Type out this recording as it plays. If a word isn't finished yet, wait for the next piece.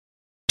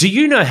Do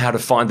you know how to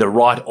find the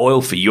right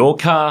oil for your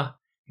car?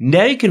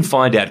 Now you can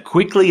find out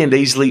quickly and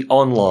easily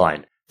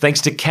online,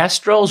 thanks to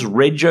Castrol's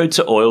Rego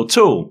to Oil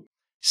tool.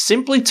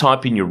 Simply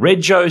type in your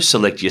Rego,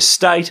 select your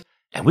state,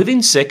 and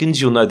within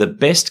seconds you'll know the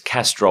best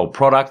Castrol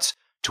products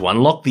to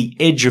unlock the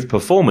edge of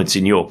performance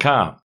in your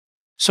car.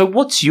 So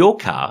what's your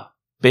car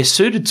best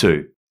suited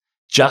to?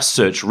 Just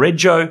search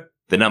Rego,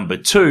 the number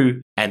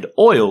 2, and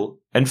oil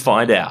and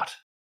find out.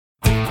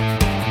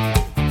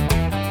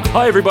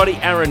 Hi everybody,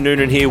 Aaron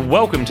Noonan here.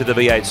 Welcome to the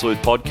V8 Sleuth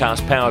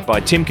podcast powered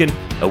by Timken,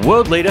 a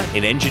world leader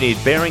in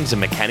engineered bearings and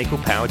mechanical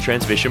power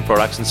transmission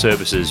products and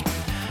services.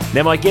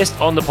 Now my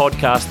guest on the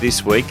podcast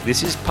this week,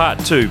 this is part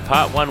 2.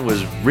 Part 1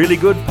 was really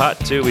good, part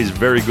 2 is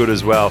very good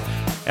as well.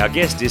 Our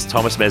guest is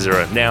Tomas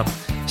Mezera. Now,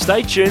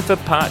 stay tuned for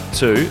part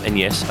 2, and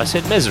yes, I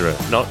said Mezera,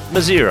 not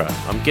Mezera.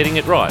 I'm getting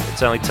it right.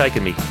 It's only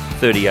taken me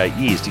 38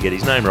 years to get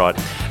his name right.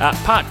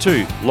 Part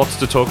 2, lots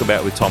to talk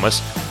about with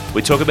Tomas.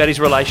 We talk about his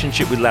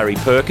relationship with Larry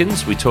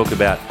Perkins. We talk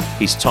about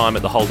his time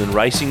at the Holden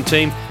Racing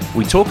Team.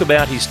 We talk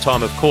about his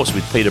time, of course,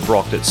 with Peter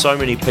Brock that so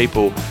many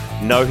people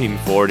know him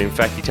for. And in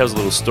fact, he tells a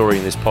little story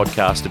in this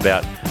podcast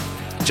about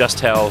just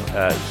how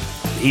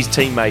his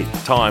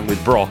teammate time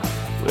with Brock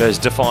has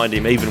defined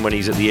him even when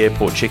he's at the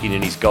airport checking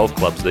in his golf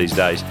clubs these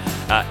days.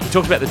 He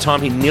talks about the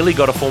time he nearly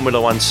got a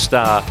Formula One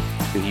star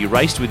who he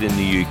raced with in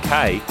the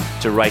UK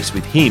to race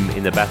with him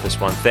in the Bathurst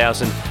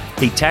 1000.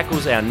 He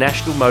tackles our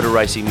National Motor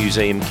Racing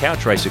Museum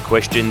Couch Racer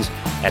questions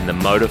and the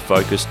Motor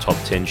Focus Top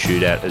 10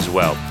 Shootout as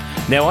well.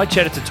 Now, I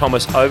chatted to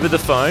Tomas over the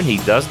phone. He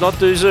does not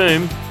do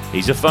Zoom.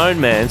 He's a phone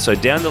man, so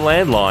down the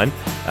landline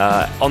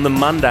on the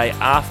Monday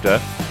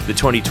after the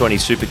 2020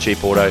 Super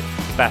Cheap Auto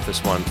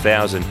Bathurst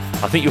 1000.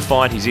 I think you'll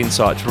find his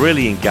insights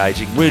really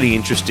engaging, really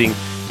interesting.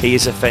 He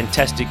is a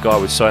fantastic guy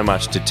with so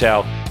much to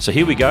tell. So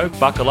here we go.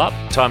 Buckle up.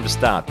 Time to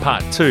start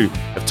part 2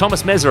 of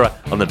Tomas Mezera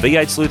on the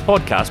V8 Sleuth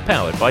podcast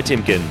powered by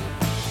Timken.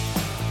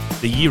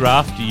 The year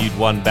after you'd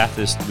won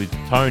Bathurst with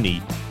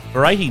Tony,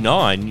 for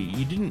 89,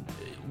 you didn't.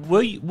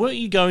 Weren't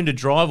you going to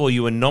drive, or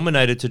you were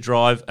nominated to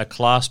drive a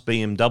Class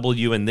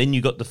BMW, and then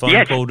you got the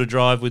phone call to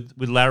drive with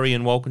Larry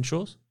and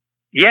Walkinshaw's?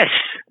 Yes.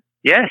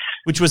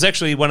 Which was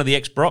actually one of the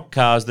ex-Brock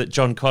cars that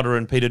John Cotter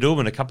and Peter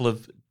Dorman, a couple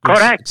of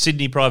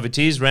Sydney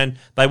privateers, ran.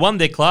 They won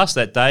their class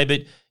that day,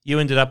 but you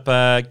ended up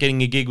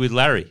getting a gig with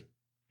Larry.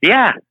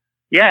 Yeah,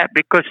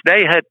 because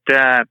they had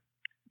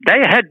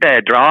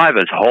their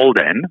drivers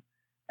Holden.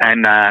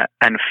 And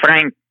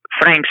Frank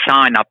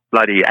signed up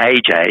bloody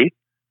AJ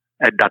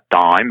at that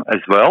time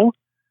as well.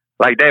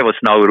 Like there was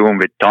no room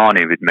with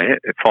Tony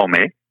for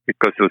me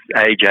because it was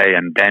AJ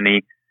and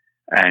Denny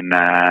and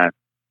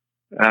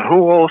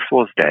who else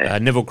was there?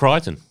 Neville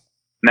Crichton.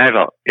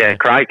 Neville, yeah,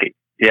 crikey,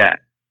 yeah.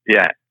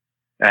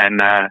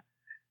 And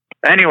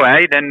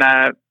anyway, then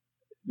I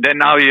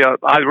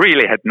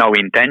really had no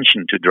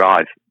intention to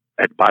drive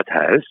at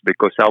Bathurst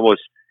because I was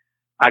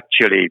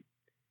actually.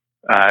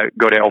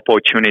 Got an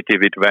opportunity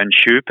with Van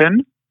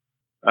Schuppen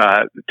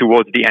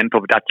towards the end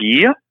of that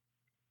year,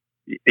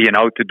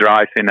 to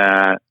drive in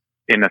a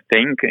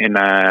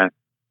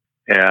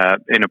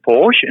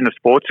Porsche, in a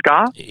sports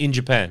car. In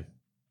Japan?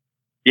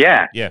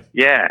 Yeah.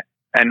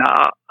 And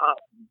I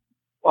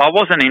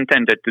wasn't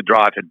intended to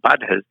drive at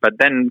Bathurst, but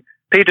then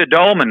Peter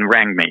Dolman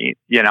rang me,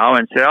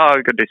 and said, "Oh,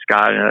 I got this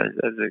guy.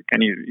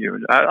 Can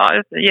you?"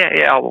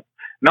 I'll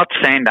not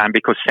Sandown,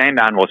 because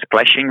Sandown was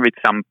clashing with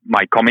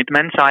my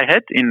commitments I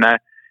had in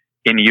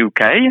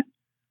UK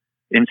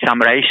in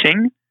some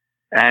racing,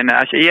 and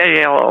I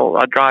said,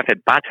 I'll drive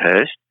at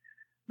Bathurst.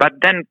 But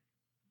then,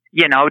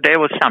 there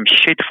was some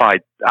shit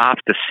fight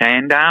after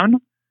Sandown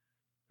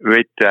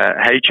with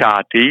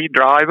HRT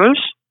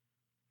drivers.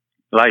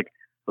 Like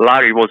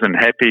Larry wasn't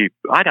happy.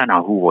 I don't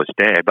know who was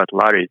there, but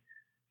Larry,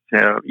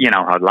 how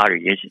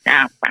Larry is.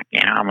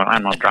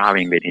 I'm not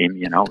driving with him.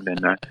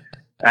 Then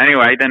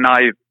anyway, then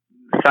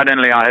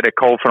Suddenly I had a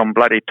call from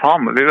bloody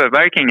Tom. We were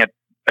working at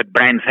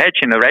Brands Hatch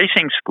in a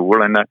racing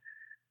school, and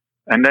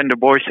then the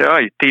boy said, "Oh,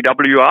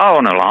 TWR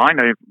on the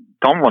line.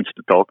 Tom wants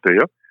to talk to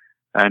you."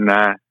 And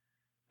I,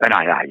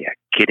 "Yeah,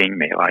 kidding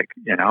me,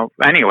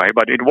 Anyway,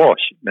 but it was.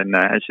 And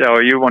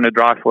so you want to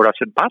drive for us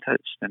at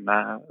Bathurst? And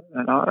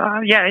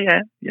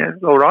yeah,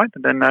 all right.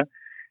 And then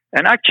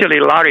and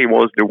actually Larry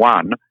was the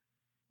one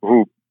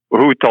who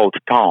told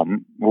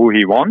Tom who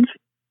he wants,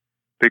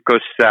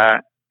 because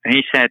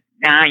he said,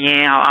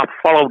 I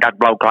followed that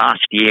bloke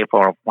last year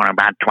for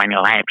about 20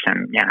 laps,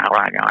 and,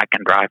 I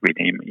can drive with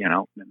him,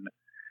 And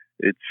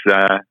it's,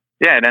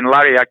 then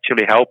Larry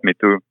actually helped me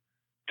to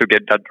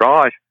get that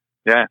drive,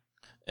 yeah.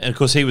 And, of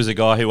course, he was a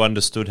guy who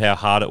understood how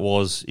hard it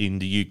was in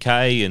the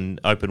UK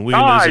and open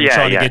wheelers and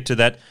trying to get to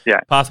that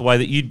pathway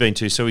that you'd been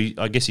to. So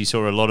I guess he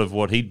saw a lot of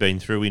what he'd been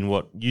through in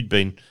what you'd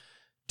been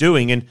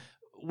doing. And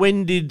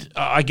when did,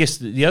 I guess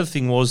the other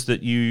thing was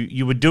that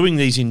you were doing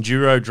these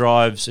enduro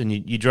drives, and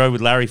you drove with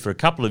Larry for a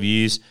couple of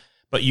years,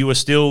 but you were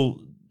still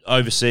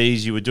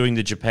overseas. You were doing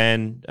the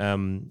Japan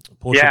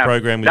Porsche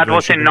program. With that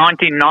was in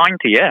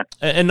 1990, yeah.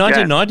 And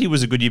 1990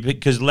 was a good year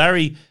because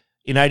Larry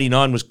in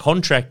 89 was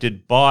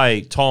contracted by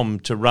Tom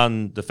to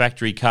run the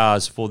factory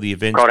cars for the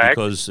events. Correct.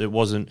 Because it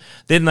wasn't.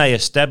 Then they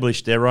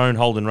established their own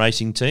Holden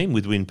racing team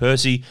with Win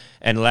Percy,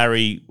 and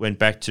Larry went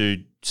back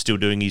to still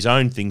doing his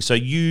own thing. So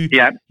you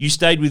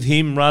stayed with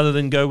him rather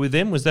than go with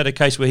them? Was that a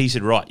case where he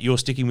said, right, you're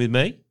sticking with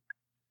me?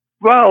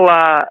 Well,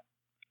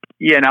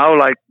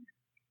 like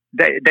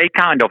they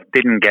kind of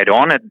didn't get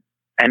on at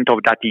end of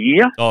that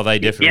year. Oh, they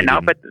definitely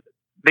didn't. But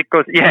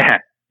because,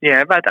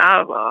 but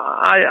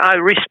I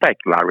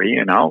respect Larry,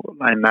 and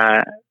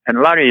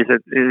Larry is a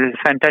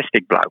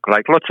fantastic bloke.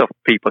 Like, lots of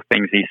people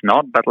think he's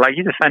not, but like,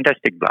 he's a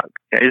fantastic bloke.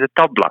 He's a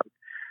top bloke.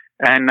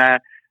 And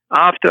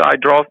after I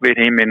drove with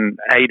him in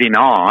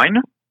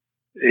 89,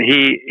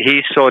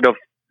 he sort of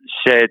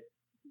said,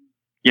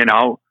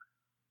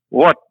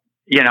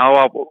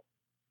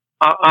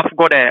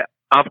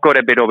 I've got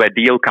a bit of a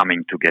deal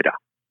coming together,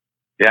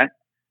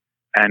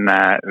 and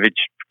which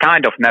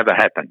kind of never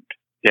happened.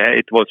 Yeah,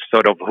 it was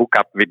sort of hook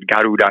up with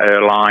Garuda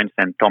Airlines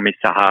and Tommy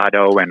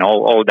Sahado and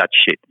all that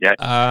shit. Yeah.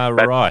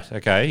 Right.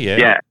 Okay.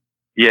 Yeah.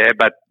 Yeah.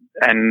 But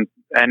and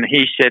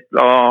he said,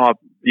 I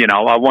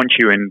want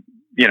you in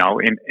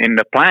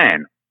the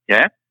plan.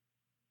 Yeah.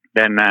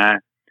 Then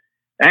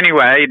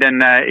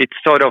it's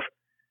sort of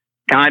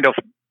kind of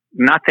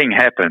nothing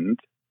happened.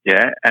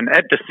 Yeah. And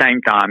at the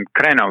same time,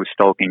 Kreno's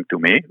talking to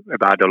me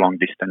about the long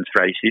distance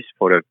races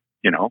for a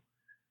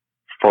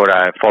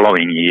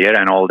following year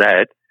and all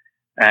that.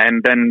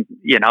 And then,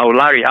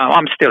 Larry,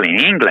 I'm still in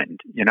England,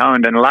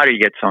 and then Larry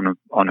gets on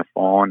a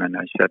phone, and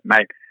I said,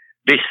 mate,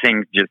 this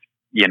thing just,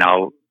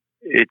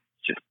 it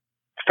just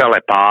fell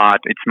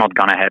apart. It's not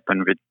going to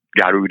happen with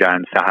Garuda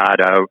and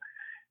Sahado,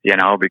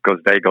 because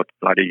they got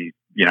bloody,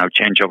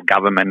 change of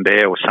government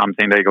there or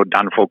something. They got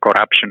done for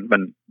corruption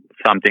and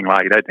something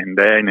like that in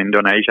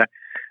Indonesia.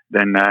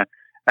 Then,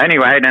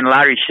 then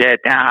Larry said,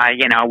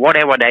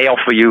 whatever they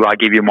offer you, I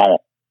give you more.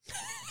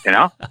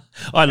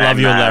 I love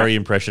your Larry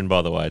impression,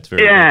 by the way. It's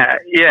very good.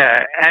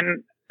 Yeah.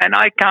 And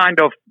I kind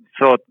of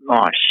thought,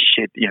 oh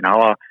shit,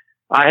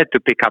 I had to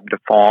pick up the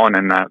phone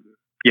and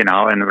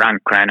and rang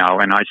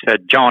Kreno, and I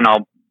said, John,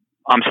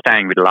 I'm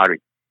staying with Larry.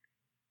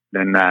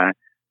 Then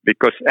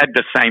because at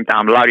the same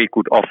time Larry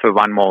could offer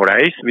one more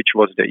race, which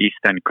was the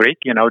Eastern Creek,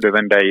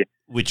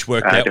 which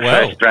worked out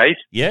well. First race,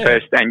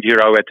 first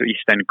enduro at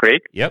Eastern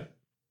Creek. Yep.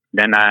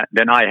 Then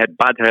I had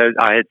Bathurst,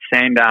 I had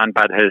Sandown,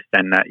 Bathurst,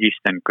 and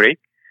Eastern Creek.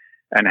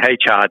 And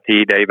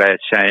HRT, they were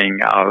saying,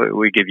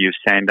 we give you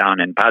Sandown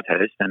and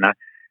Bathurst. And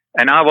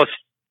I was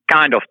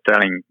kind of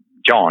telling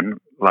John,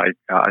 like,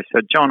 I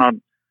said, John,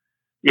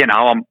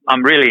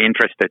 I'm really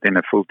interested in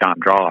a full-time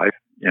drive,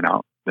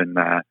 Then,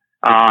 no,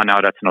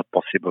 that's not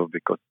possible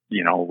because,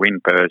 Win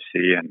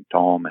Percy and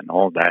Tom and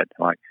all that,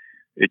 like,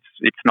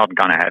 it's not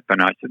going to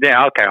happen. I said,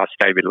 yeah, okay, I'll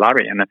stay with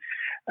Larry.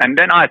 And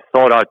then I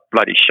thought I'd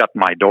bloody shut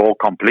my door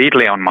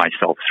completely on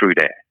myself through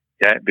there,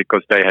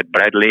 because they had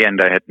Bradley and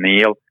they had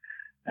Neil.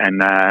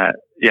 And,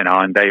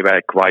 and they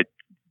were quite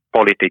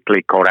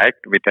politically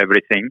correct with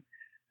everything.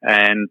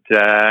 And,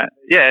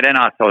 then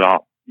I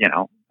thought,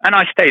 and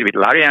I stayed with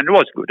Larry and it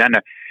was good.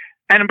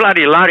 And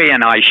bloody Larry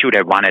and I should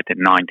have won it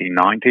in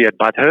 1990 at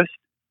Bathurst.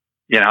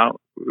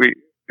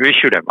 We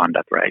should have won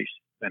that race.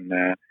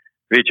 And,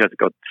 we just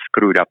got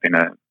screwed up in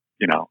a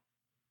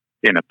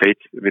pit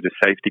with a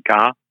safety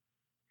car.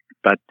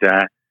 But,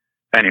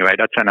 anyway,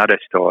 that's another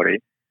story.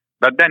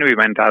 But then we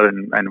went out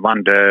and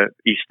won the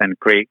Eastern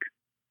Creek.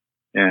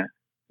 Yeah,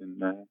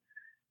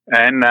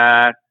 and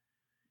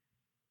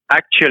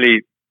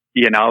actually,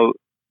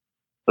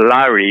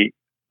 Larry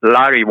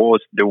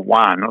was the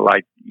one.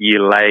 Like a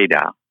year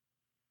later,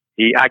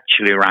 he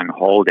actually rang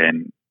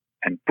Holden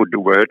and put the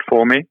word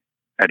for me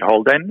at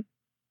Holden.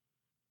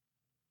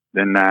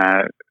 Then,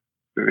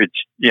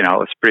 which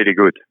was pretty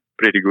good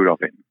of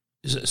him.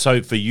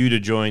 So for you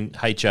to join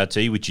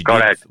HRT, which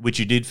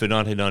you did for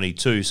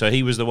 1992, so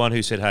he was the one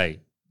who said,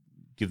 "Hey,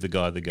 give the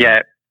guy the go."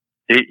 Yeah.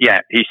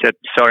 He said,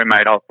 sorry,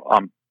 mate,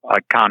 I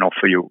can't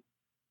offer you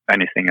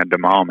anything at the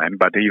moment.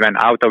 But he went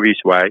out of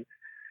his way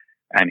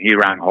and he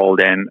rang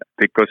Holden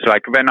because,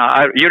 like,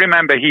 you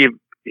remember he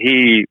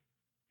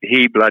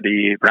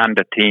bloody ran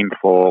the team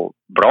for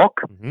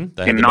Brock in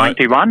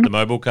 91. The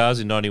mobile cars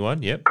in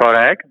 91, yep.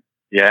 Correct,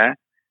 yeah.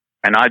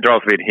 And I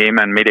drove with him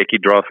and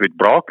Mideki drove with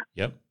Brock.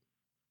 Yep.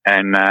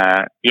 And,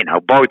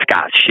 both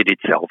cars shit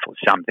itself or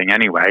something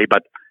anyway.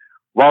 But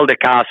while the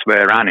cars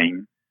were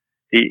running,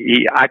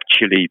 he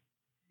actually...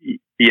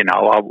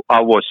 I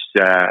was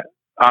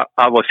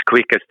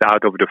quickest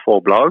out of the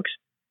four blokes,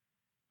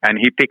 and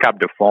he picked up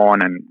the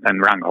phone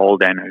and rang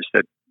Holden and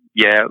said,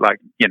 yeah, like,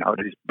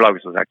 this bloke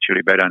was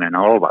actually better than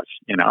all of us,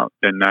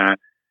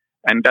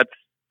 and that's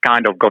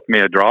kind of got me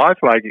a drive.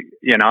 Like,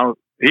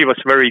 he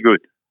was very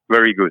good,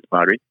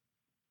 Larry.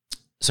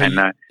 So,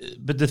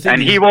 but the thing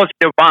and he was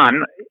the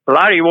one,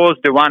 Larry was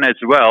the one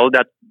as well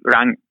that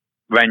rang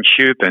Van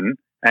Schuppen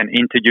and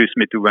introduced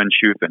me to Van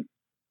Schuppen.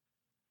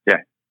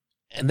 Yeah.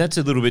 And that's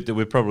a little bit that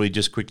we've probably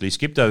just quickly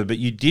skipped over, but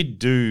you did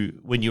do,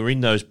 when you were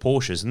in those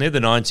Porsches, and they're the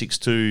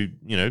 962,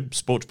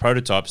 sports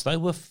prototypes, they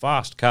were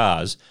fast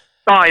cars.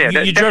 Oh, yeah,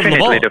 you drove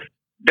them all.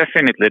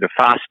 definitely the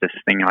fastest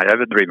thing I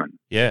ever driven.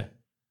 Yeah.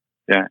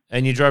 Yeah.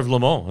 And you drove Le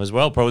Mans as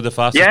well, probably the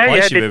fastest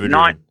place you've ever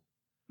driven.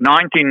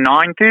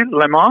 1990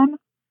 Le Mans.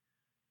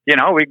 You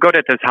know, we got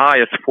it as high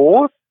as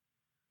 4th,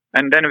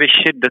 and then we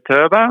shit the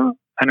turbo,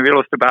 and we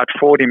lost about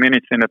 40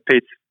 minutes in the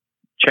pits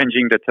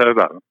changing the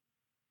turbo.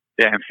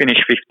 Yeah, and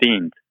finished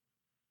 15th.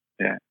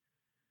 Yeah.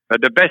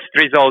 But the best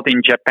result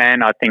in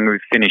Japan, I think we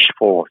finished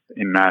 4th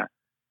in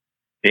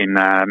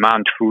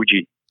Mount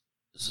Fuji.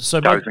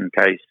 So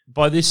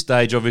by this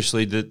stage,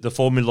 obviously, the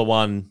Formula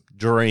One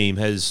dream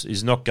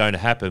is not going to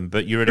happen.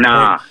 But you're at a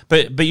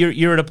point, but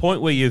you're at a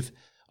point where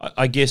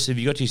I guess, have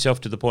you got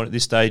yourself to the point at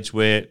this stage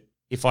where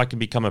if I can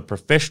become a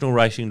professional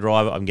racing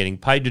driver, I'm getting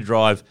paid to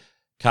drive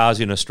cars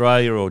in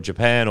Australia or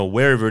Japan or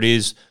wherever it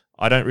is,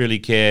 I don't really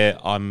care.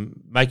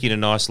 I'm making a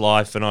nice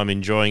life and I'm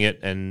enjoying it,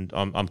 and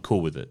I'm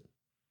cool with it.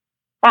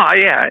 Oh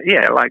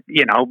yeah, like,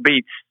 you know,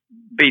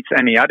 beats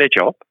any other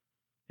job.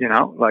 You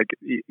know, like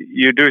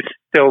you do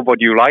still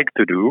what you like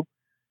to do,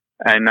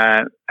 and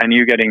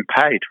you're getting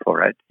paid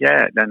for it.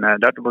 Yeah, then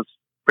that was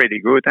pretty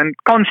good. And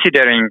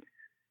considering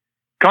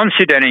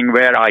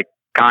where I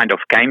kind of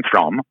came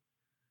from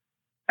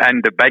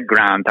and the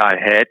background I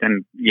had,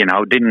 and you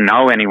know, didn't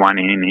know anyone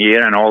in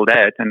here and all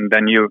that, and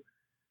then you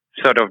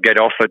sort of get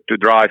offered to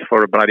drive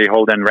for a bloody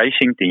Holden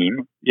racing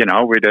team, you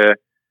know, with a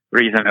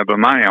reasonable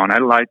money on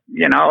it. Like,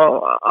 you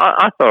know,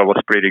 I thought it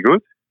was pretty good.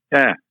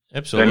 Yeah,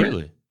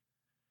 absolutely.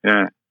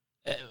 Yeah.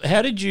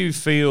 How did you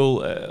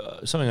feel,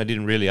 something I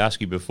didn't really ask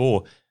you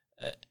before,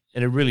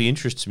 and it really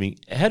interests me,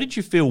 how did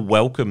you feel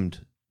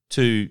welcomed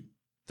to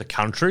the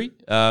country?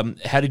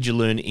 How did you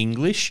learn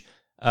English?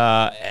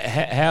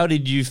 How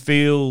did you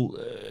feel,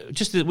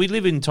 just that we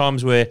live in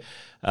times where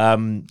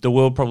the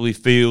world probably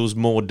feels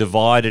more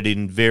divided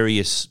in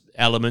various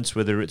elements,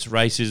 whether it's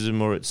racism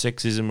or it's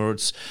sexism or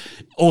it's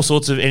all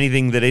sorts of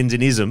anything that ends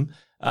in ism.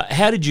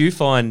 How did you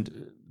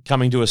find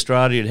coming to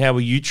Australia, and how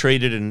were you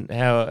treated, and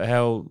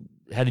how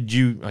did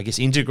you, I guess,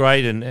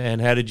 integrate,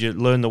 and how did you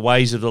learn the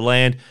ways of the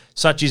land,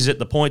 such as at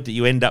the point that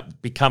you end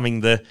up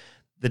becoming the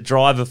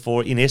driver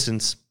for, in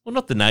essence, well,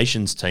 not the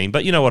nation's team,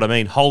 but you know what I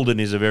mean. Holden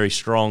is a very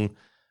strong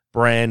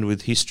brand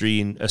with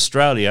history in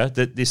Australia,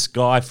 that this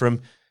guy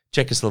from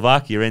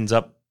Czechoslovakia ends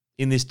up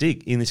in this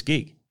gig.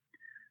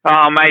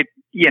 Mate,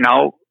 you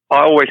know,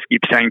 I always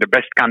keep saying the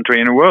best country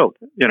in the world,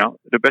 you know,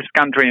 the best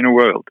country in the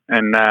world.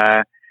 And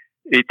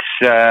it's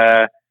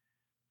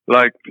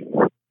like,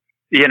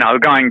 you know,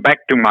 going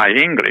back to my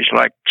English,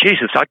 like,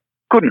 Jesus, I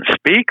couldn't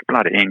speak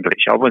bloody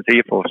English. I was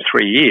here for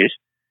 3 years.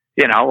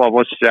 You know, I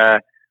was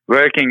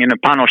working in a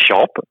panel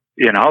shop.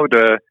 You know,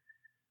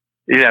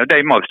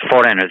 they most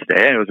foreigners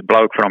there. There was a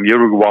bloke from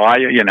Uruguay,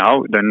 you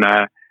know, then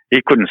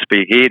he couldn't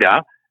speak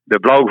either. The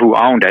bloke who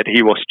owned it,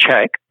 he was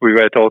Czech. We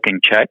were talking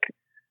Czech.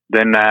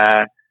 Then,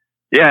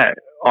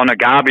 on a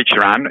garbage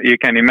run, you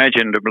can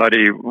imagine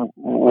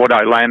what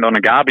I learned on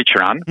a garbage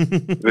run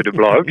with the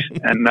blokes.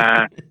 And,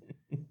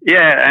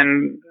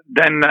 and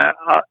then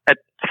at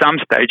some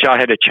stage I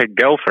had a Czech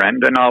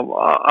girlfriend, and I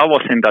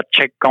was in that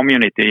Czech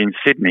community in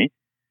Sydney,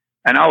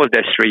 and I was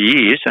there 3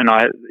 years, and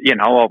I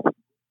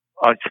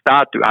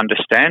start to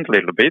understand a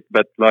little bit,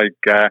 but like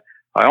I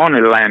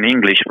only learn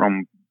English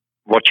from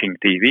watching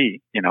TV,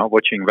 you know,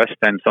 watching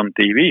westerns on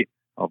TV.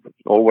 I've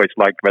always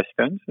liked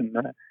westerns,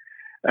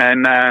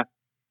 and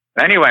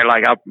anyway,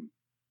 like I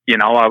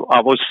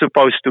was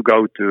supposed to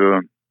go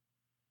to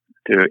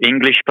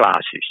English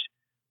classes,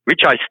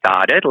 which I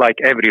started. Like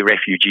every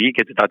refugee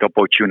gets that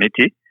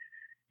opportunity,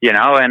 you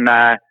know, and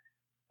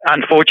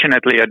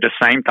unfortunately at the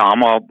same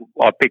time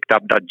I picked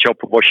up that job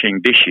washing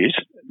dishes.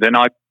 Then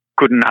I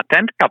couldn't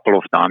attend a couple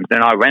of times.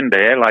 Then I went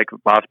there, like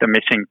after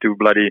missing 2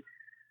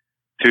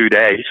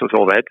 days or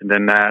all that, and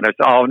then they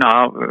said, "Oh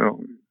no,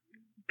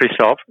 piss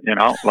off," you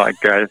know, like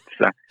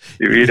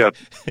you either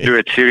do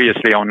it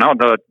seriously or not.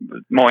 The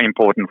more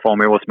important for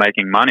me was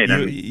making money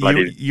than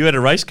you had a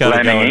race car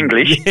learning to go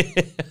English.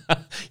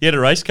 You had a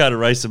race car to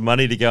raise some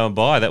money to go and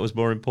buy. That was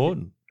more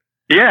important.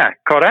 Yeah,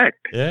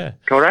 correct. Yeah,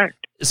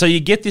 correct. So you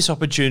get this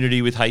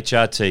opportunity with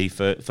HRT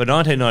for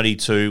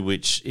 1992,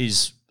 which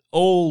is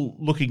all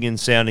looking and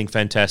sounding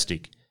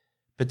fantastic,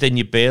 but then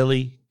you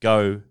barely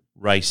go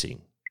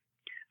racing.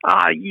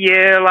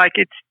 Yeah, like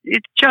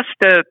it's just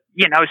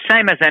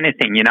same as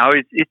anything, you know,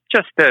 it's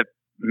just a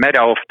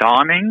matter of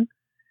timing,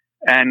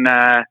 and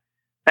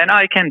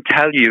I can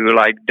tell you,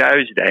 like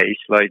those days,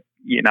 like,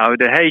 you know,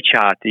 the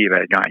HRT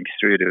were going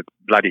through the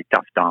bloody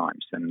tough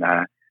times, and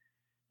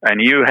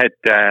you had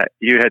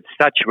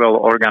such well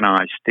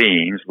organized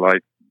teams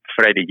like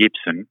Freddie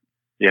Gibson,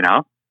 you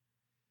know,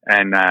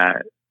 and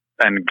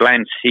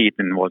Glenn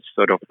Seaton was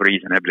sort of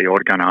reasonably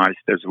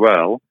organized as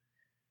well.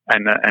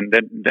 And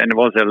then there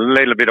was a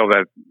little bit of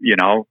a, you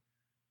know,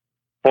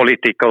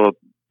 political,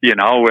 you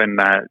know, and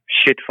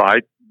shit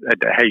fight at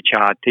the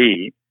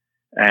HRT.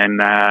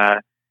 And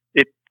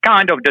it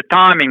kind of, the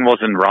timing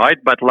wasn't right,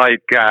 but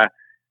like,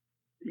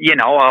 you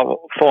know,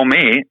 for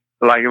me,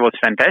 like it was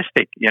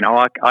fantastic. You know,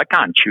 I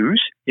can't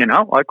choose, you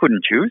know, I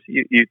couldn't choose.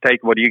 You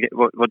take what you get,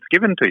 what's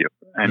given to you.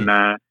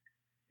 And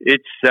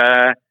it's,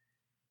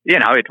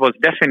 it was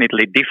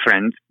definitely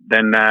different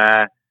than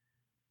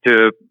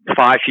to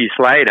 5 years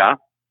later,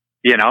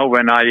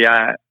 when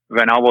I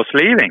was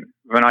leaving,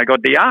 when I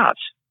got the arch,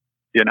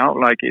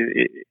 like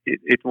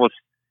it was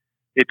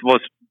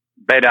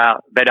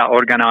better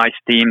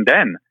organized team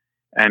then,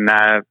 and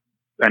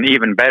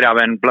even better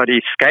when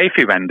bloody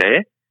Scafey went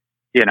there,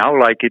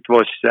 like it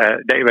was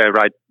they were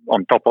right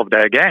on top of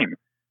their game.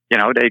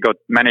 They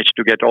managed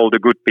to get all the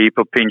good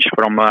people pinched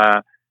from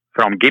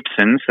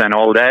Gibson's and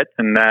all that,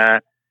 and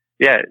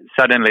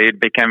suddenly it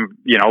became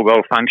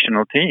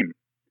well-functional team.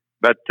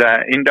 But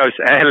in those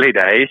early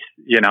days,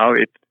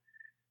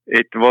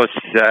 it was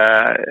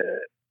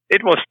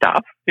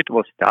tough. It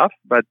was tough,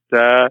 but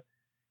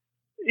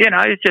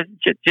it's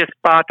just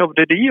part of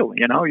the deal.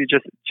 You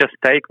just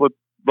take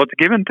what's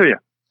given to you.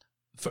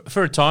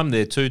 For a time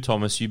there too,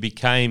 Thomas, you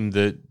became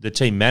the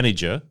team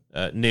manager.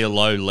 Neil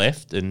Lowe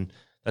left, and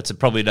that's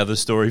probably another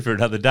story for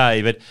another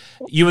day. But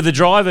you were the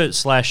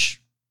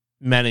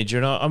driver/manager,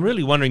 and I'm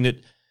really wondering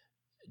that.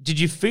 Did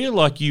you feel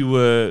like you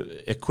were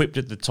equipped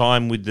at the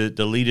time with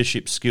the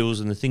leadership skills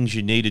and the things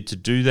you needed to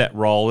do that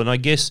role? And I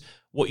guess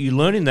what you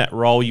learn in that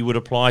role you would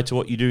apply to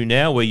what you do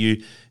now, where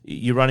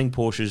you're running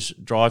Porsche's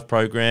drive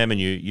program and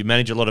you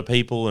manage a lot of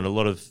people and a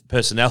lot of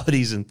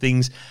personalities and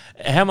things.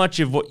 How much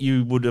of what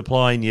you would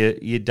apply in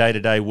your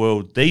day-to-day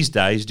world these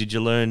days did you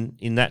learn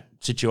in that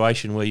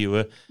situation where you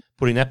were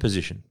put in that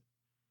position?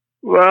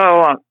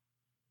 Well,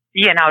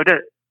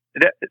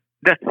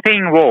 the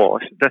thing was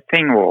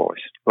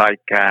like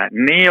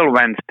Neil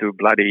went to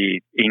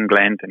bloody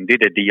England and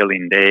did a deal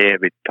in there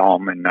with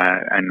Tom and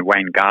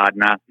Wayne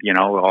Gardner,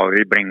 or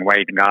we bring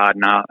Wayne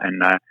Gardner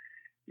and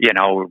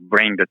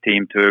bring the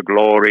team to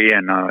glory,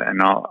 and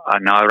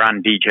I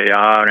run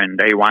DJR, and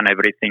they won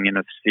everything in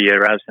the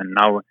Sierras, and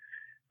now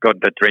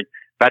got the three.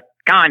 But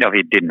kind of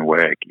it didn't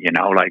work,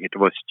 like it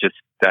was just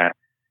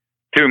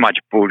too much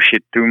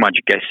bullshit, too much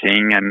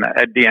guessing, and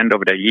at the end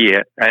of the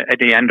year, at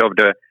the end of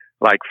the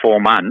 4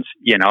 months,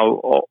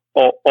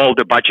 all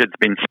the budget's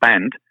been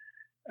spent,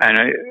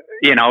 and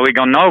we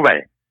got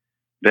nowhere.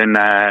 Then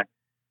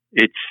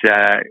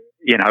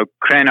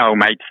Creno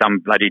made some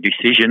bloody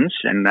decisions,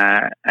 and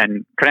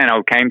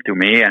Creno came to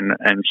me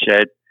and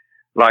said,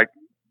 like,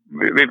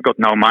 we've got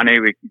no money,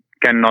 we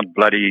cannot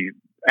bloody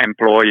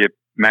employ a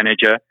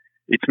manager.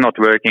 It's not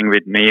working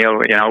with Neil.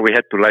 We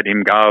had to let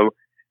him go,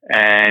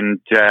 and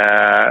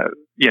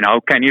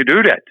can you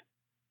do that?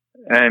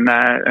 And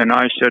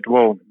I said,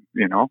 well,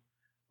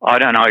 I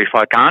don't know if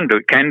I can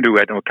do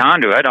it or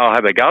can't do it. I'll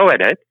have a go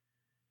at it.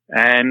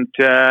 And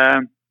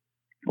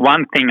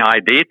one thing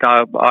I did,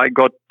 I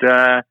got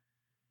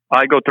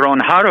Ron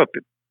Harrop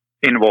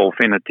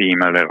involved in the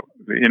team a little,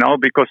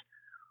 because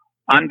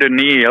under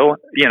Neil,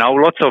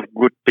 lots of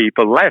good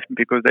people left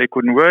because they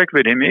couldn't work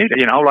with him either.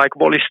 Like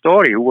Wally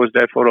Story, who was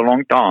there for a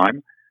long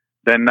time.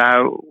 Then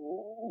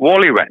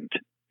Wally went,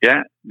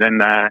 Then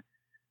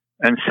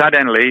and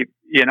suddenly,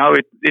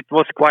 it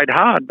was quite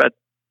hard, but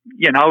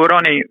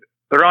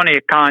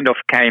Ronnie kind of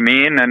came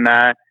in and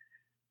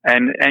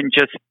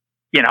just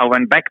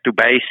went back to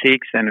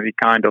basics, and we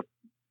kind of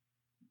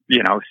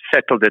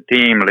settled the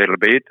team a little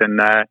bit, and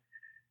I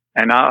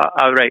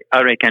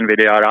reckon with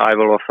the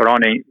arrival of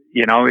Ronnie,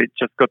 it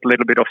just got a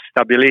little bit of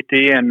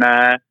stability, and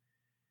I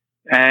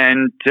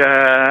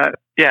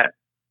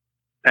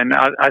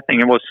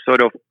think it was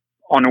sort of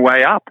on the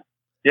way up,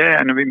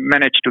 and we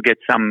managed to get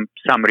some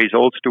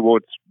results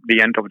towards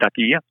the end of that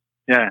year,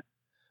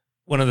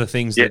 One of the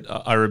things that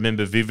I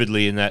remember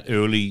vividly in that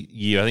early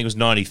year, I think it was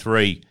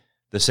 93,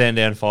 the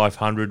Sandown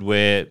 500,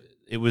 where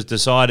it was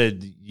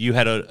decided you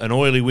had an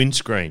oily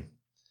windscreen.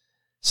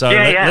 So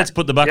let's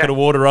put the bucket of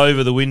water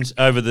over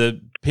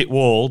the pit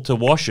wall to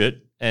wash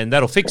it, and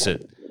that'll fix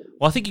it.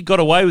 Well, I think you got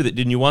away with it,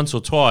 didn't you, once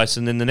or twice,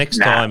 and then the next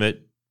time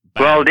it...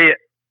 Bang. Well, the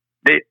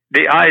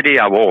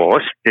idea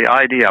was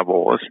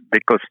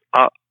because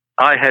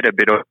I had a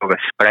bit of a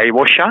spray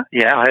washer.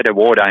 I had a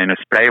water in a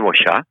spray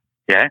washer.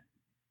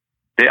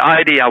 The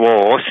idea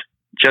was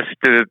just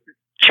to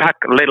chuck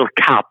a little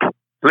cup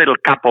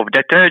of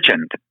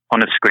detergent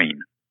on a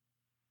screen.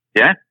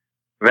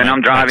 When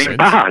I'm driving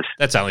past.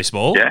 That's only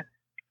small.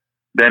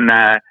 Then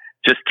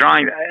just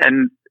trying,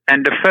 and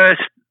the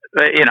first,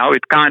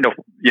 it kind of,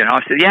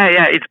 I said,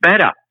 it's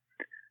better.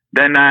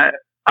 Then I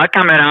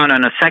come around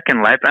on a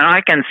second lap, and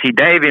I can see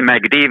Davey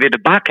McD with a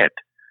bucket.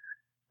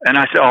 And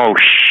I said,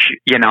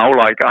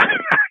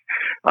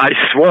 I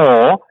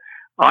swore.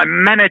 I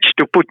managed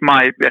to put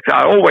I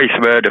always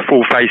wear the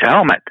full face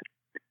helmet,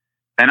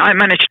 and I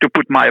managed to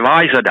put my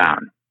visor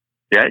down,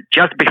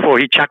 just before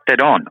he chucked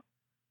it on.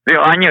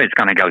 I knew it's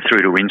going to go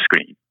through the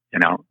windscreen,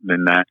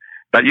 then,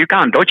 but you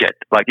can't dodge it,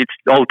 like it's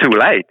all too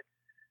late.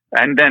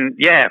 And then,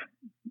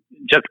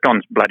 just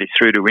gone bloody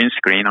through the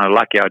windscreen. I'm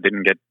lucky I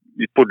didn't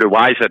put the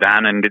visor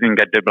down and didn't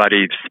get the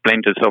bloody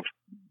splinters of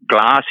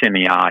glass in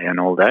the eye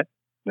and all that.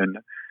 Then,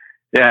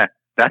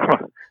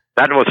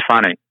 that was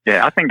funny.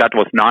 I think that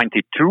was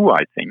 92,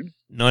 I think.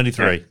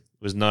 93. It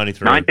was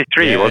 93.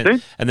 93, was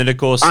it? And then, of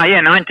course...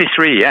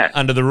 93,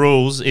 Under the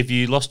rules, if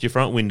you lost your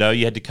front window,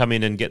 you had to come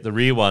in and get the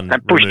rear one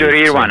and push the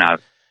rear one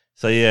out.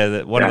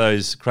 So, one of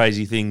those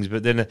crazy things.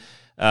 But then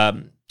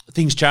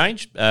things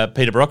changed.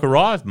 Peter Brock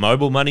arrived,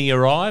 mobile money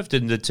arrived,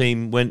 and the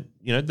team went,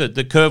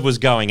 the curve was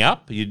going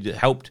up. You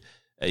helped,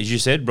 as you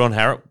said, Ron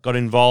Harrop got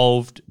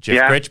involved.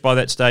 Jeff Gretsch by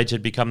that stage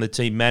had become the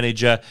team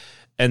manager.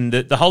 And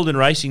the Holden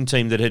Racing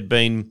team that had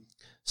been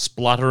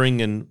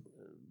spluttering and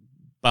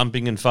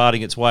bumping and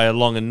farting its way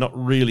along and not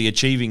really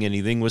achieving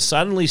anything was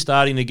suddenly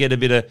starting to get a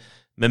bit of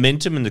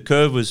momentum, and the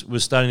curve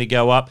was starting to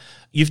go up.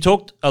 You've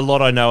talked a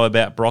lot, I know,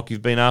 about Brock.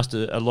 You've been asked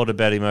a lot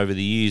about him over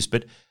the years,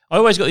 but I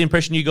always got the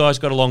impression you guys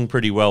got along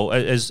pretty well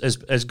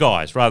as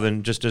guys rather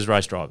than just as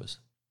race drivers.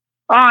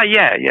 Oh,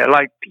 yeah.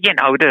 Like,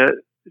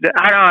 the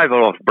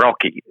arrival of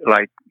Brocky,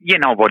 like,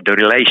 what the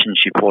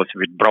relationship was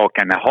with Brock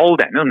and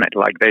Holden, isn't it?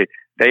 Like, they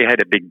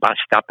had a big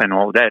bust up and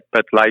all that,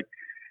 but, like,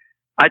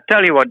 I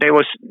tell you what, there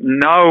was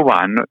no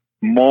one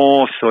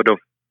more sort of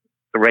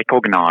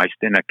recognized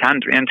in the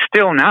country, and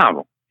still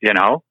now,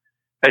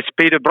 as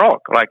Peter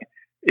Brock. Like,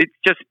 it's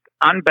just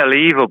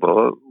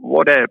unbelievable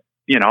what a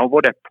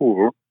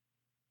pull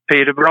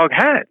Peter Brock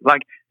had.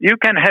 Like, you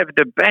can have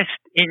the best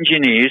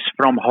engineers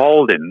from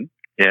Holden,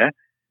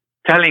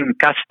 telling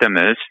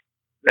customers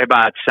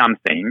about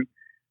something,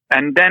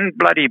 and then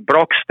bloody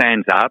Brock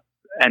stands up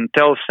and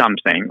tells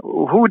something.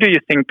 Who do you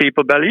think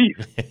people believe?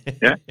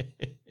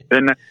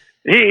 And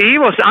he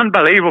was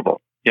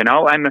unbelievable,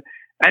 and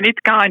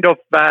it kind of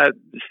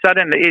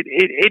suddenly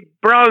it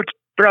brought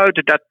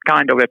that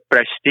kind of a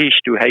prestige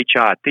to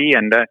HRT,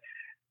 and the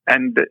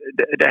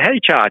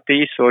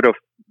HRT sort of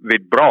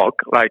with Brock,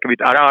 like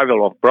with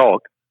arrival of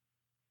Brock,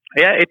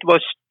 it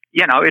was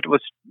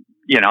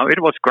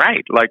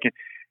great. Like,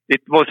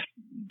 it was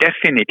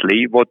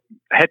definitely what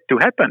had to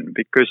happen,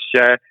 because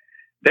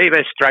they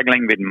were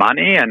struggling with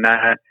money,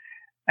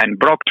 and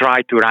Brock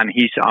tried to run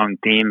his own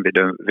team with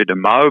the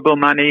mobile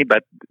money,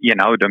 but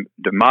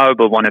the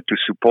mobile wanted to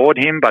support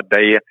him, but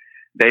they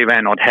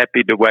were not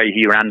happy the way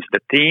he runs the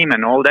team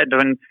and all that,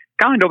 and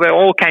kind of it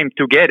all came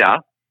together,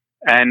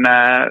 and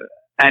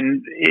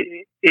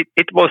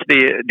it was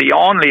the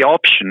only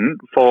option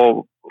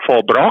for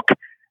Brock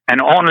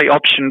and only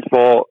option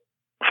for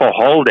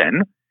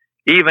Holden,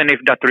 even if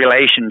that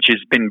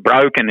relationship's been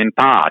broken in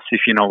past,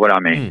 if you know what I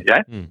mean.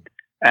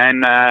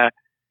 And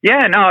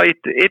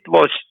it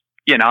was.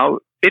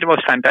 It was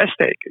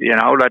fantastic.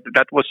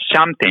 That was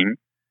something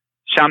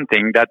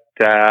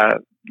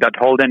that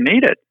Holden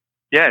needed.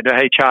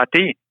 The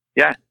HRT.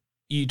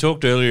 You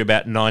talked earlier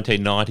about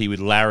 1990 with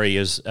Larry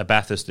as a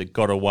Bathurst that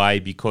got away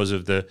because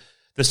of the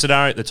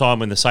scenario at the time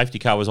when the safety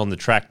car was on the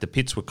track, the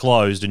pits were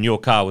closed, and your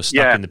car was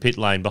stuck in the pit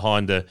lane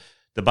behind the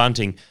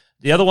bunting.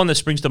 The other one that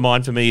springs to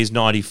mind for me is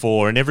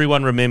 94, and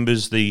everyone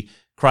remembers the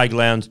Craig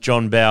Lowndes,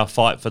 John Bowe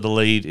fight for the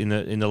lead in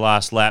the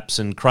last laps,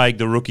 and Craig,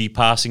 the rookie,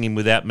 passing him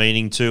without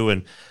meaning to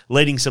and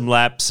leading some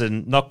laps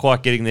and not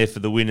quite getting there for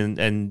the win,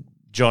 and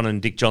John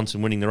and Dick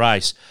Johnson winning the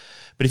race.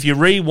 But if you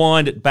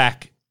rewind it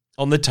back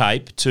on the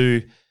tape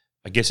to,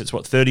 I guess it's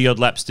 30-odd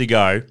laps to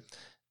go,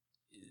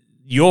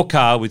 your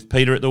car with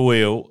Peter at the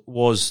wheel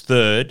was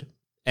third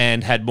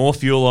and had more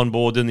fuel on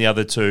board than the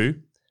other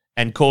two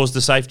and caused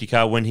the safety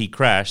car when he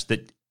crashed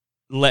that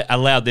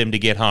allowed them to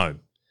get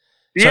home.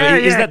 So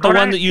is that the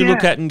one that you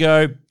look at and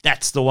go,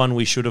 that's the one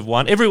we should have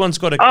won? Everyone's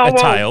got a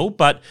tail,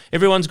 but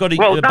everyone's got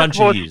a bunch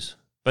of years.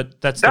 But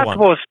that's the one.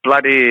 That was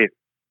bloody,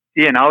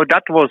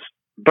 that was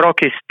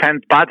Brocky's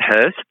 10th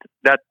Bathurst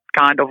that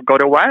kind of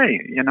got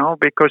away,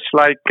 because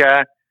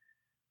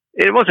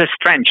it was a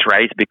strange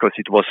race because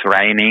it was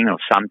raining or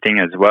something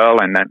as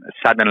well, and then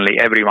suddenly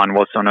everyone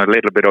was on a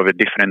little bit of a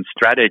different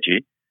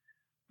strategy.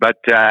 But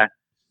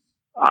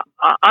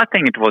I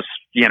think it was,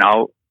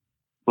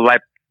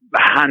 lap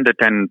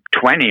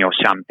 120 or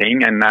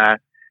something, and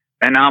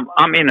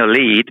I'm in a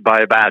lead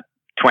by about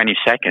 20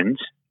 seconds,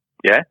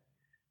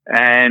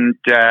 and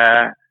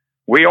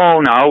we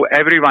all know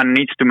everyone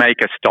needs to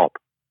make a stop,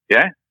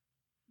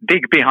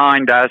 Dick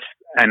behind us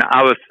and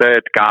our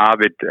third car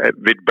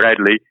with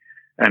Bradley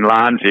and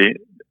Lanzi,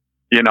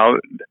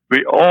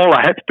 we all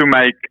have to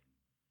make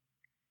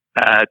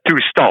 2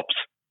 stops,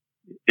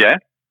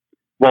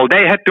 Well,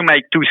 they had to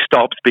make 2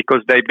 stops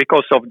because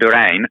of the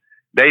rain,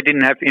 they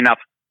didn't have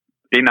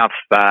enough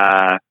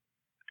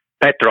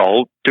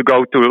petrol to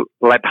go to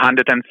lap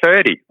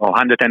 130 or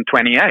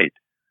 128.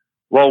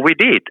 Well, we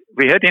did.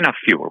 We had enough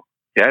fuel,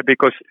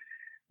 because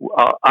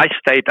I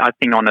stayed, I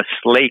think, on a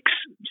slicks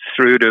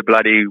through the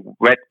bloody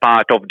wet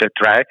part of the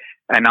track,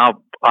 and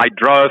I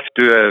drove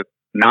to a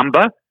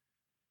number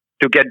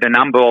to get the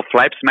number of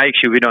laps, make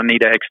sure we don't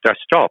need an extra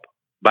stop.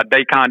 But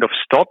they kind of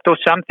stopped or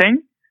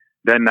something.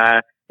 Then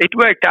it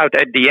worked out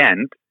at the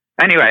end.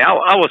 Anyway,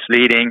 I was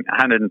leading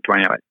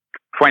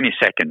 20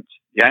 seconds.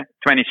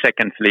 20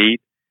 seconds lead.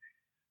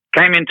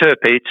 Came into the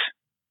pits,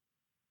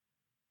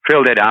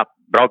 filled it up,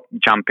 Brock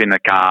jumped in the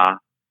car,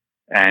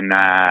 and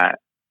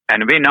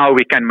we know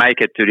we can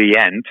make it to the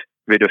end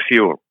with the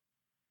fuel.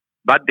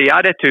 But the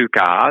other 2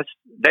 cars,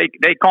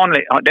 they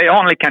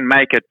only can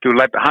make it to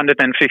lap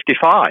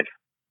 155.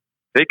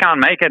 They can't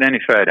make it any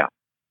further.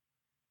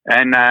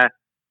 And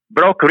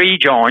Brock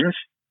rejoins,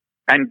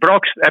 and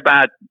Brock's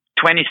about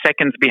 20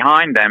 seconds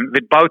behind them,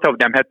 with both of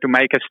them had to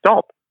make a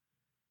stop.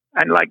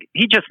 And like,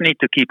 he just need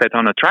to keep it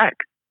on a track.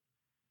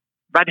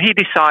 But he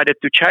decided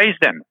to chase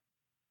them.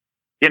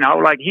 You know,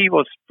 like he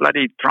was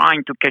bloody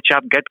trying to catch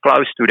up, get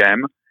close to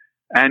them.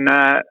 And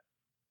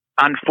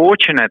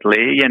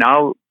unfortunately, you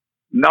know,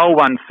 no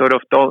one sort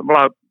of thought,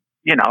 well,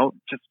 you know,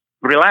 just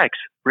relax,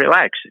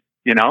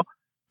 you know,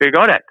 we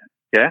got it.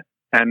 Yeah.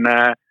 And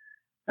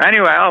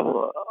anyway,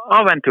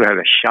 I went to have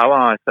a shower.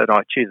 I said,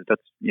 oh, geez,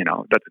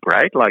 that's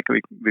great. Like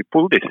we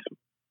pulled this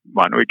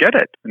one, we get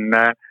it. And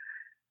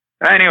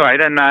anyway,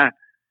 then,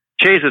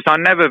 Jesus, I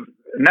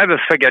never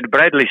forget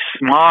Bradley's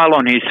smile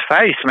on his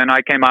face when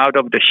I came out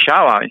of the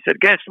shower. He said,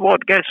 guess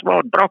what?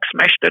 Brock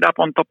smashed it up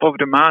on top of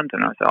the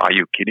mountain. I said, are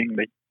you kidding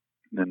me?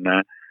 And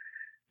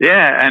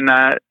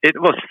it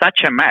was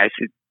such a mess.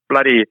 It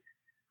bloody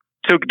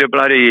took the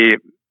bloody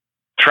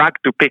truck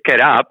to pick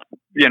it up.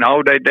 You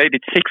know, they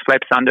did 6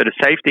 laps under the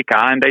safety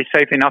car, and they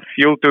saved enough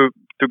fuel to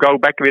go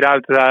back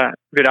without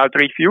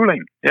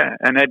refueling. Yeah,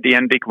 and at the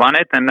end, Dick won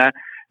it,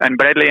 and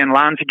Bradley and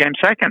Lance came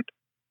second.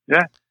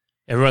 Yeah.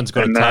 Everyone's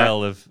got a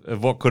tale of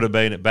what could have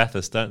been at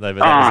Bathurst, don't they?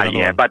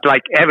 But but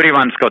like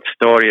everyone's got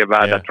story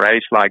about that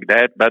race like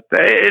that. But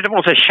it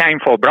was a shame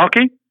for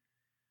Brocky.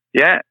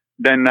 Yeah.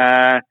 Then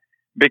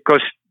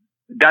because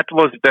that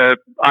was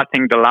I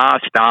think the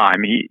last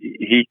time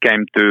he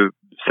came to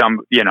some,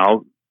 you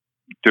know,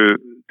 to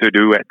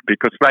do it,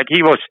 because like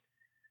he was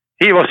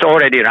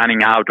already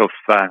running out of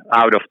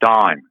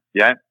time.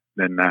 Yeah.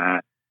 Then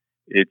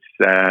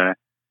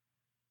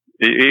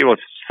he was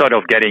sort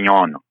of getting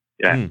on.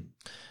 Yeah. Mm.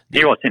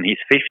 He was in his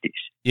 50s.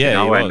 Yeah,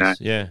 you know, he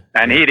was.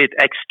 And he did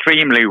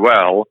extremely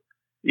well,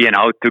 you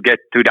know, to get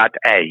to that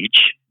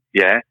age,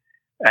 yeah,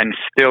 and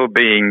still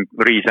being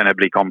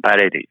reasonably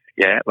competitive,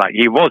 yeah. Like,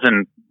 he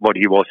wasn't what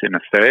he was in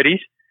the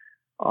 30s.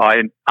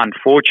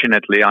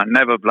 Unfortunately, I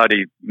never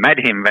bloody met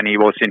him when he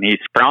was in his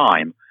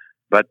prime.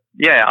 But,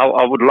 yeah,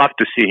 I would love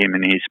to see him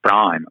in his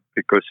prime,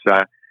 because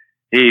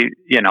he,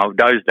 you know,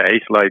 those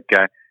days, like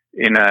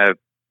in a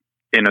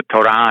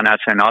Toranas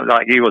and all,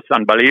 like, he was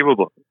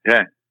unbelievable,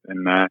 yeah.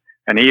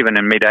 And even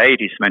in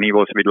mid-80s, when he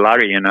was with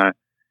Larry in a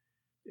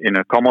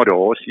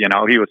Commodores, you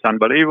know, he was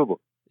unbelievable.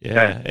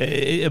 Yeah.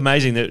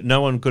 Amazing that no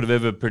one could have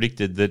ever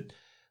predicted that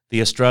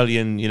the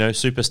Australian, you know,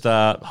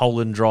 superstar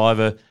Holland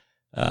driver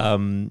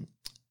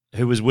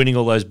who was winning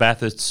all those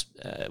Bathursts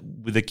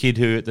with a kid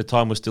who at the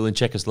time was still in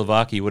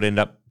Czechoslovakia would end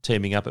up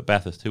teaming up at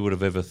Bathurst. Who would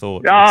have ever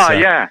thought? Oh,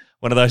 yeah.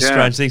 One of those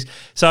strange things.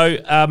 So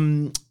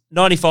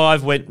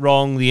 95 went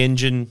wrong. The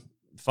engine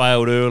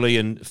failed early,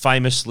 and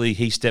famously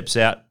he steps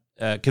out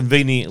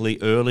conveniently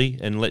early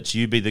and lets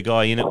you be the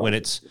guy in it when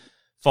it's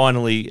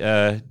finally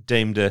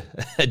deemed a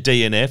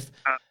DNF,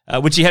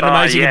 which he had an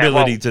amazing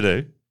ability to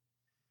do.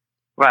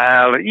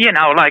 Well, you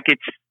know, like,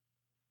 it's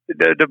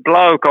the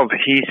bloke of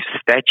his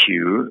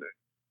statue,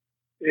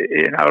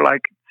 you know,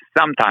 like,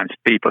 sometimes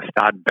people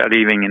start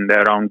believing in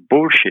their own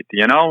bullshit,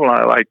 you know,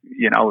 like,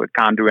 you know, it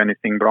can't do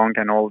anything wrong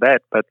and all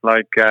that. But,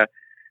 like,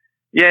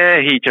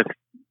 he just,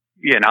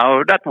 you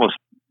know, that was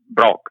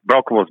Brock.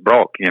 Brock was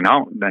Brock, you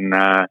know. Then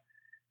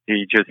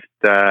he just,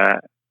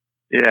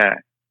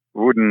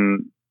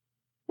 wouldn't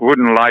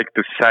like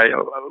to say,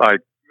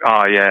 like,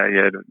 oh,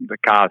 the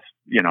car's,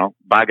 you know,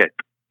 buggered,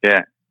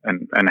 yeah,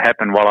 and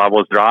happened while I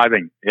was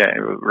driving. Yeah,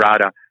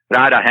 rather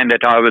hand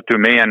it over to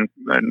me and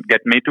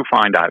get me to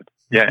find out.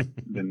 Yeah,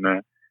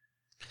 and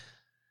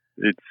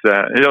it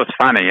was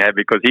funny, yeah,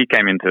 because he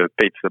came into the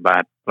pits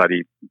about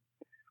bloody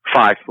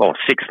 5 or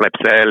 6 laps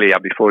earlier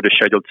before the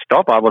scheduled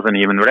stop. I wasn't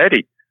even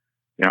ready.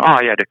 You know,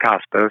 the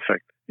car's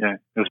perfect. Yeah,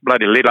 it was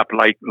bloody lit up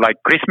like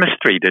Christmas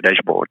tree, the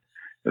dashboard.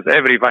 Because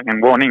every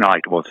fucking warning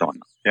light was on.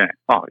 Yeah.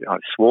 Oh, I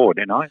swore,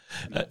 didn't I?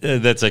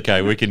 That's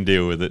okay. We can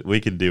deal with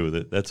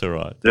it. That's all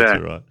right. That's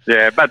all right.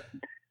 Yeah, but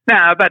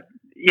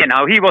you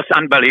know, he was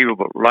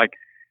unbelievable. Like,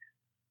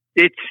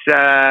 it's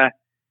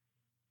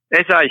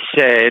as I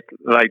said,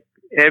 like,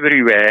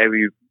 everywhere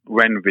we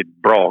went with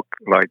Brock,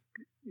 like,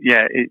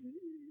 yeah,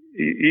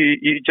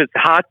 it's just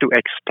hard to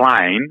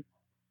explain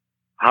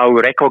how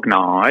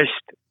recognized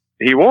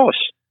he was.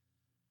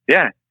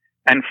 Yeah.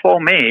 And for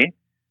me,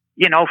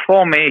 he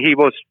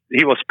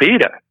was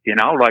Peter, you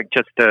know, like,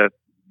 just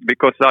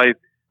because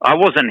I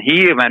wasn't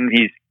here when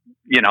he's,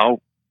 you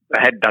know,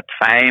 had that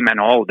fame and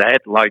all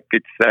that. Like,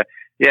 it's,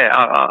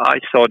 I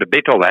saw the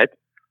bit of it.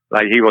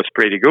 Like, he was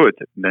pretty good.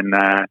 Then,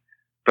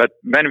 but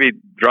when we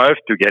drove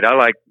together,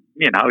 like,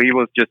 you know, he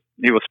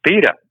was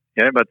Peter.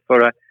 Yeah. But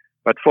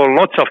for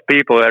lots of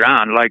people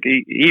around, like,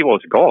 he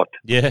was God.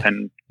 Yeah.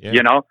 And,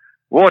 you know,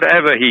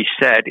 whatever he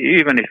said,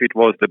 even if it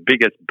was the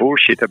biggest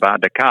bullshit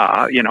about the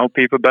car, you know,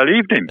 people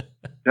believed him.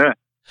 Yeah.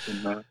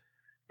 And,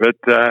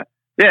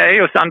 he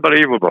was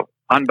unbelievable.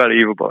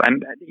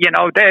 And, you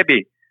know, there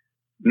be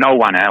no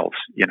one else,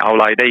 you know,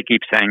 like, they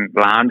keep saying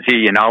Lanzi,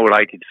 you know,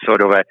 like, it's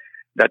sort of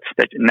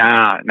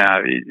no,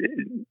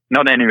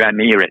 not anywhere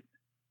near it.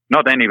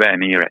 Not anywhere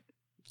near it.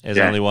 There's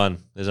only one.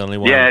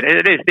 Yeah,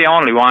 it is the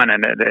only one,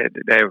 and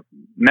there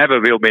never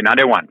will be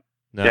another one.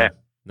 No.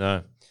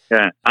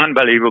 Yeah,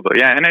 unbelievable.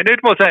 Yeah, and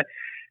it was a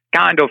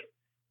kind of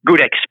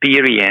good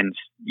experience,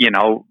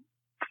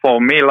 for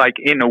me, like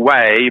in a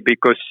way,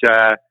 because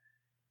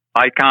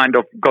I kind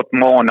of got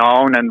more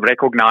known and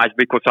recognized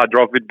because I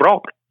drove with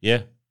Brock.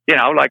 Yeah.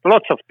 Like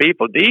lots of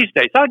people these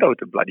days, I go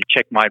to bloody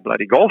check my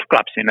bloody golf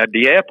clubs in at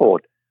the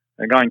airport.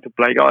 They're going to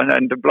play golf,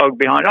 and the bloke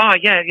behind,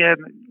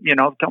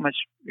 Tomas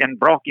and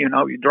Brock, you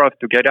drove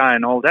together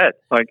and all that.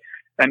 Like,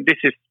 and this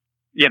is,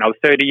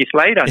 30 years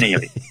later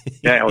nearly,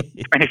 or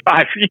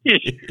 25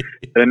 years.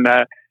 And,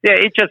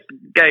 it just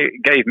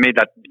gave me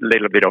that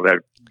little bit of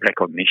a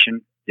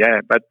recognition.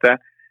 Yeah, but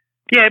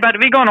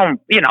we gone on,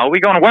 we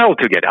gone well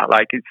together.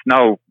 Like it's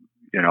no,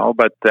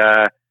 but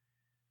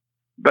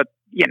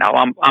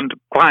I'm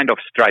kind of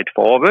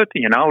straightforward,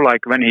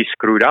 like when he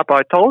screwed up,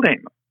 I told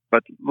him.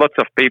 But lots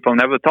of people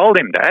never told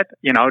him that,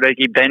 they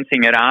keep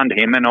dancing around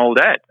him and all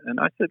that. And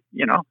I said,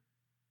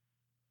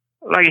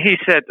 like he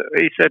said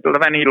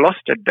when he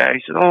lost it there,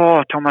 he said,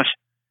 "Oh, Tomas,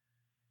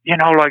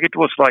 like it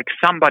was like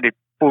somebody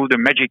pulled a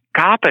magic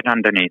carpet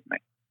underneath me."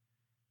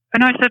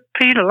 And I said,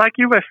 "Peter, like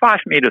you were 5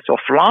 meters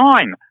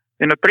offline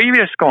in the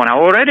previous corner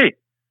already.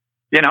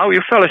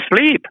 You fell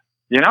asleep,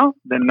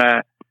 Then,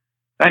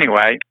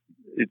 anyway,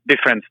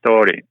 different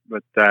story.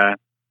 But,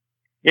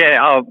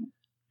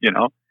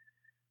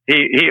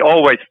 he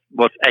always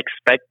was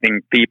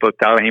expecting people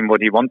tell him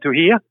what he want to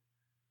hear.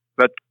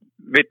 But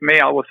with me,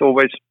 I was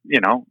always,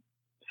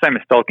 same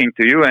as talking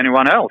to you,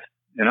 anyone else,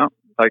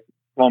 like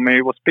for me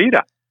it was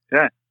Peter.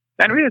 Yeah.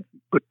 And we had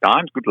good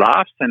times, good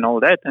laughs and all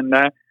that. And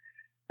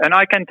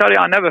I can tell you,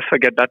 I never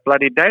forget that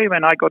bloody day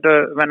when I got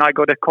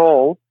a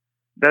call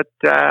that,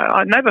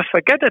 I never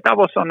forget it. I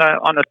was on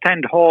a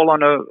 10th hole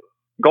on a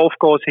golf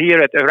course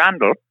here at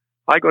Arundel.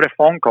 I got a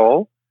phone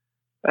call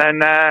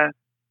and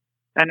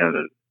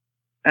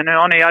then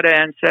on the other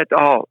end said,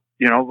 "Oh,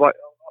 what?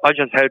 I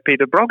just heard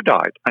Peter Brock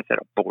died." I said,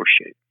 "Oh,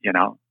 bullshit,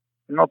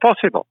 not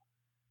possible."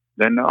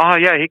 Then,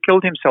 he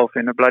killed himself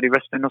in a bloody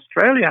Western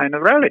Australia in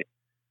a rally.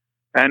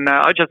 And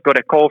I just got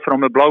a call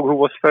from a bloke who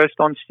was first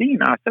on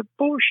scene. I said,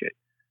 "Bullshit."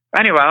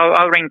 Anyway,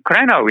 I'll ring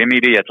Creno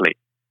immediately.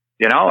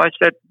 I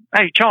said,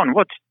 "Hey, John,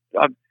 what's...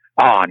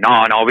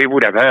 no, we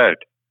would have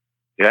heard."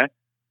 Yeah.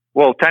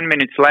 Well, 10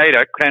 minutes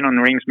later, Creno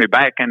rings me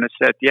back and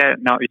said, "Yeah,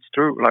 no, it's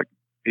true. Like,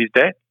 he's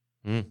dead."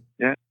 Mm.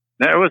 Yeah.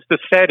 It was the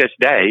saddest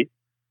day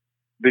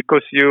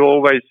because you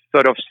always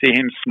sort of see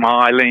him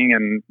smiling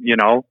and,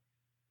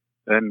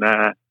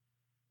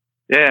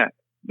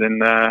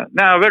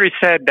 very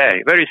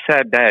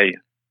sad day.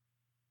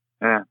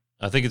 Yeah.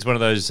 I think it's one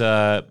of those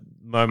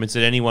moments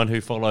that anyone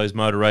who follows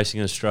motor racing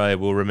in Australia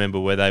will remember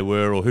where they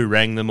were or who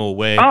rang them or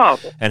where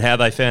and how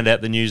they found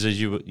out the news as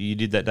you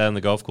did that day on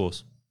the golf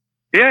course.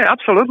 Yeah,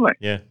 absolutely.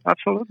 Yeah.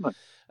 Absolutely.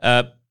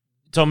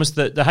 Thomas,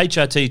 the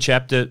HRT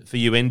chapter for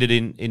you ended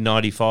in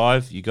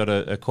 95. You got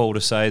a call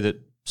to say that,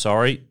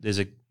 sorry,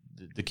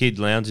 the kid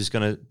Lowndes is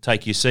going to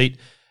take your seat.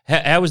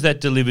 How was that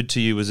delivered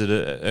to you? Was it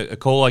a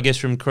call, I guess,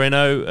 from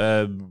Creno?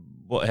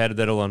 How did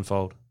that all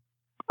unfold?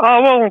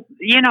 Oh, well,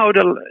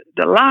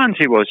 the Lowndes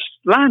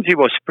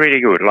was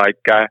pretty good. Like,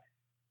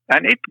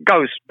 and it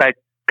goes back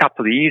a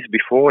couple of years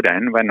before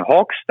then when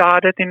Hawk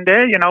started in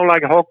there.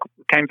 Like Hawk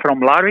came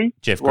from Larry.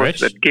 Jeff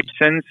Gretsch. At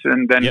Gibson's,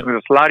 and then it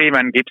was Larry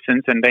and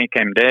Gibson's, and they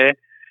came there.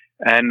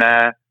 And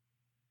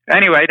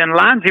anyway, then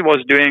Lowndes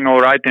was doing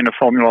all right in the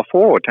Formula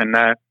Ford. And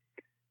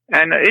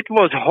it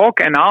was Hawk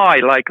and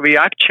I, like we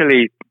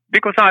actually...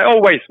 Because I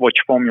always watch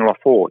Formula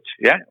Fords,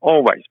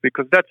 always,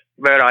 because that's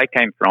where I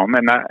came from.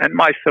 And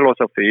my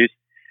philosophy is,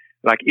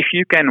 like, if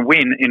you can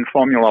win in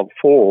Formula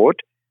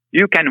Ford,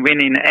 you can win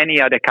in any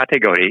other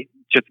category,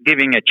 just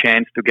giving a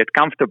chance to get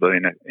comfortable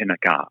in a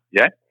car,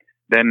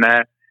 Then,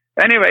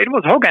 anyway, it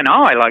was Hogg and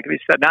I, like, we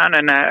sat down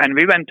and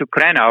we went to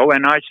Creno,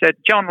 and I said,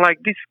 "John,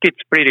 like, this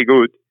kid's pretty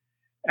good.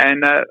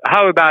 And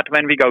how about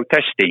when we go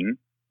testing,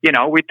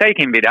 we take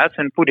him with us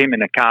and put him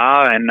in a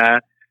car and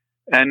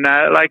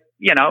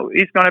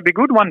he's going to be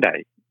good one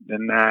day."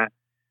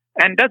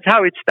 And that's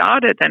how it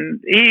started.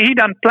 And he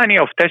done plenty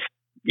of test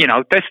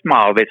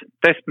miles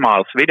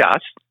with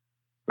us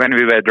when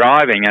we were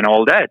driving and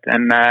all that.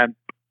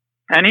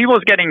 And he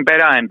was getting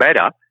better and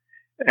better.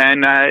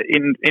 And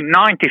in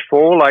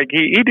 94, like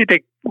he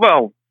did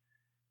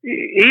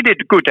he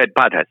did good at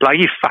Butthead. Like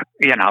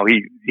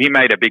he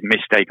made a big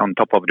mistake on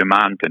top of the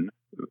mountain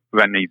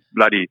when he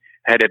bloody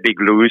had a big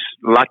loose.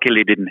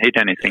 Luckily didn't hit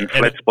anything.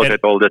 Flat spotted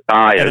all the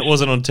tires. And it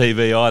wasn't on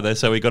TV either,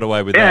 so he got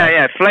away with that.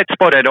 Yeah, flat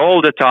spotted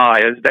all the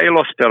tires. They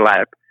lost a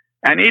lap.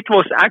 And it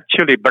was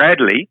actually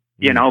Bradley.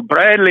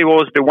 Bradley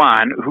was the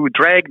one who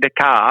dragged the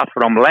car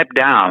from lap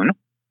down.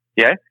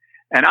 Yeah.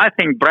 And I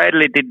think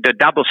Bradley did the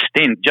double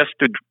stint just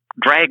to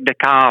drag the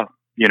car,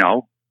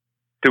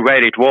 to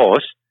where it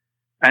was.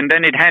 And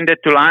then it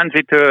handed to Lowndes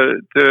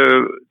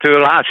to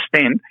last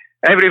stint.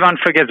 Everyone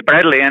forgets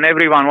Bradley, and I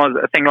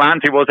think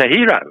Lowndes was a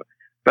hero.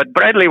 But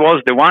Bradley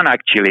was the one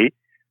actually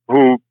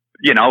who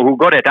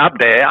got it up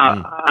there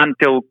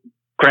until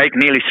Craig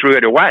nearly threw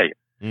it away.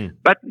 Mm.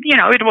 But,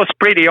 it was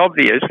pretty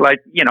obvious, like,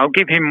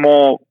 give him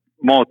more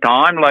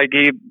time, like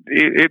he'd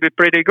be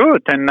pretty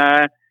good. And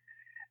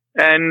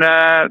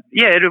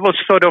it was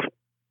sort of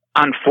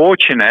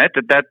unfortunate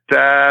that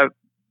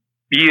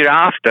year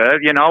after,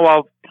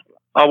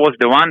 I was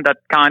the one that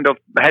kind of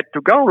had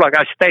to go. Like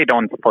I stayed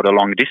on for the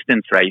long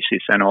distance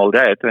races and all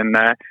that, and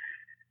I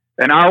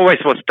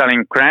always was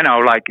telling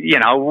Crano, like,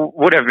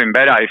 would have been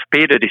better if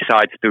Peter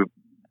decides to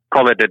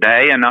call it a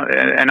day and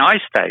I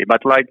stay.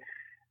 But like,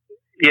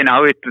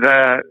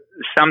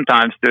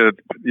 sometimes the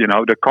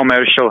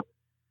commercial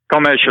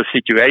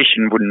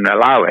situation wouldn't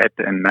allow it,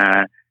 and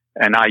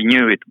I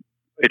knew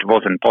it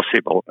wasn't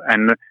possible.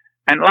 And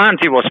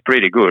Lanty was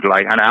pretty good,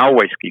 like, and I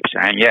always keep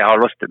saying, yeah, I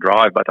lost the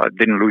drive, but I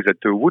didn't lose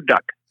it to a wood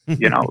duck.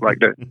 Like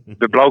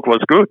the bloke was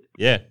good.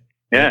 Yeah,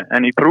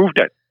 and he proved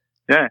it.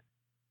 Yeah.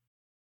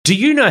 Do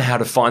you know how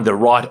to find the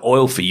right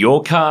oil for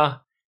your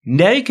car?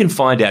 Now you can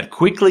find out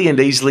quickly and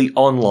easily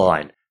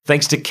online,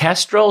 thanks to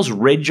Castrol's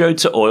Rego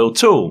to Oil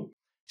tool.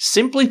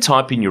 Simply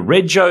type in your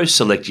Rego,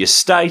 select your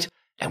state,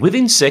 and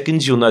within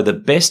seconds you'll know the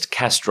best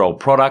Castrol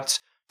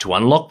products to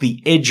unlock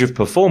the edge of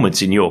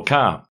performance in your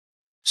car.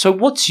 So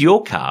what's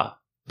your car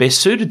best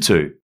suited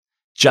to?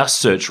 Just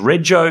search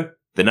Rego,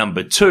 the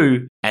number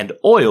 2, and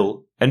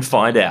oil and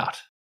find out.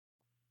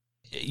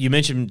 You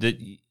mentioned that,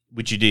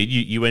 which you did,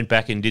 you went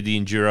back and did the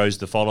Enduros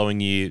the following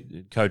year,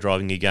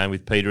 co-driving again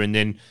with Peter, and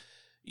then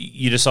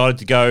you decided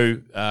to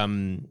go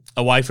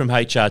away from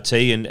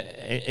HRT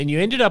and you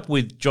ended up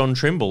with John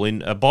Trimble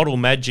in a Bottle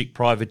Magic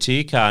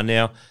privateer car.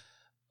 Now,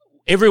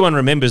 everyone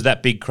remembers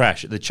that big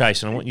crash at the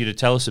Chase, and I want you to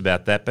tell us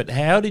about that, but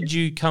how did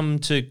you come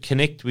to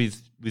connect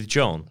with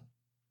John?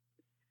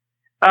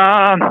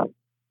 Whoever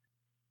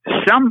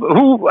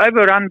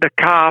ran the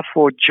car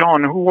for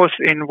John, who was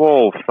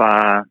involved?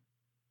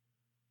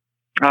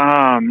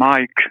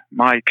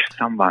 Mike,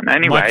 someone.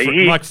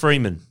 Anyway, Mike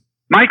Freeman.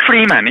 Mike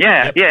Freeman,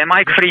 yeah, yep. Yeah,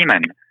 Mike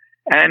Freeman,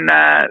 and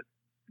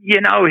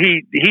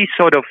he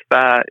sort of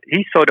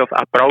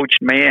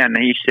approached me and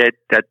he said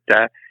that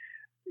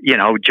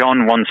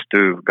John wants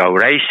to go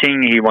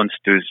racing, he wants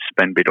to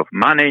spend a bit of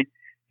money,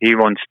 he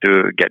wants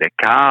to get a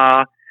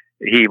car.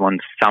 He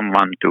wants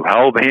someone to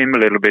help him a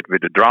little bit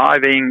with the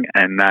driving,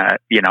 and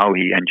he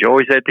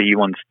enjoys it. He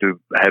wants to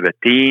have a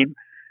team.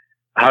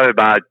 How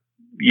about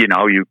you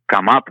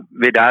come up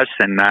with us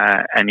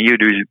and you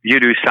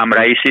do some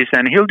races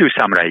and he'll do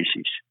some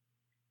races,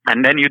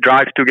 and then you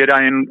drive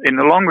together in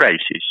the long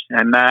races.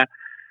 And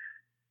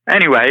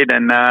anyway,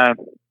 then I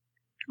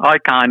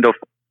kind of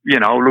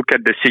look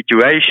at the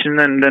situation,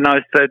 and then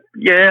I said,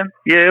 yeah,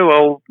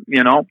 well,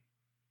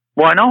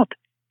 why not?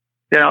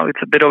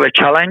 It's a bit of a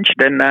challenge.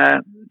 Then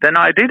I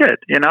did it.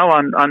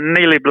 I'm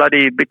nearly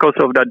bloody, because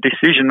of that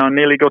decision, I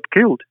nearly got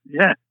killed.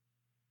 Yeah.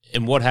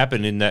 And what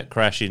happened in that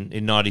crash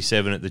in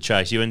 97 at the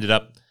Chase? You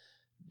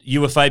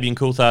were Fabian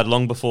Coulthard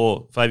long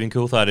before Fabian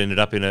Coulthard ended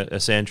up in a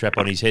sand trap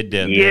on his head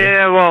down there.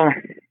 Yeah, well,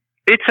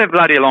 it's a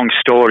bloody long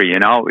story,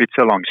 It's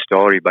a long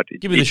story, but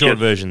give me the short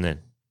version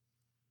then.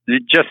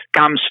 It just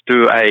comes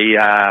to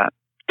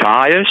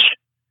tires.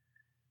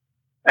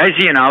 As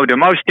you know, the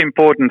most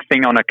important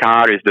thing on a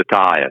car is the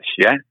tires,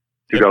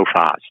 to go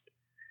fast.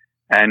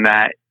 And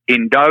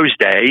in those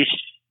days,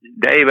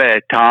 they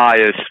were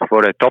tires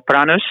for the top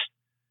runners,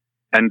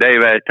 and they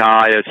were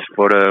tires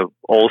for the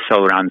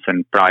also runs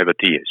and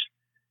privateers.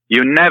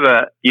 You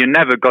never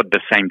got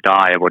the same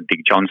tire what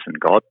Dick Johnson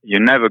got. You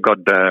never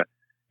got the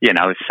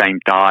same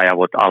tire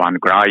what Alan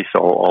Grice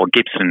or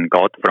Gibson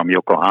got from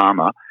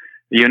Yokohama.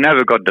 You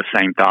never got the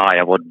same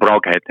tire what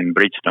Brock had in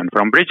Bridgestone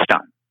from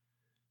Bridgestone.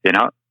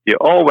 You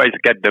always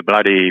get the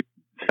bloody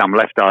some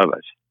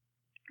leftovers.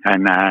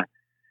 And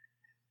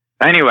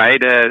anyway,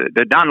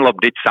 the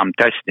Dunlop did some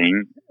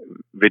testing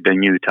with the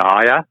new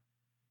tire,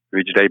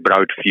 which they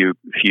brought few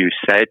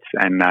sets,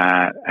 and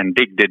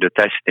Dick did the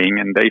testing,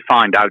 and they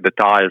find out the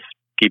tires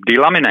keep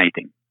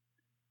delaminating.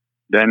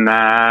 Then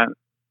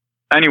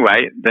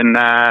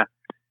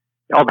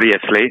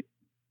obviously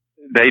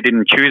they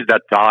didn't choose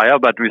that tire,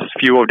 but with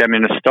few of them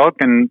in the stock,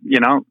 and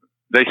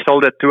they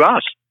sold it to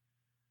us.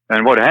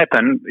 And what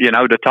happened,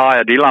 the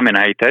tire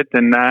delaminated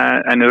and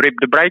ripped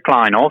the brake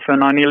line off,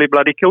 and I nearly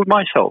bloody killed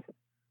myself.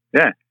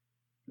 Yeah,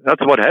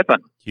 that's what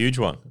happened. Huge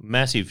one.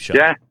 Massive shot.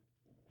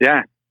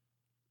 Yeah.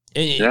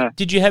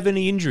 Did you have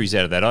any injuries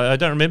out of that? I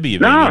don't remember you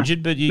being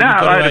injured, but you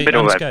got away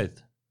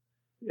unscathed.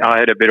 I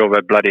had a bit of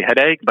a bloody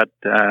headache, but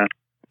I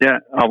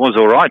was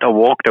all right. I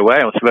walked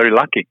away. I was very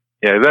lucky.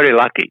 Yeah, very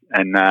lucky.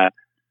 And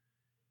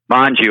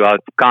mind you, I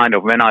kind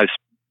of, when I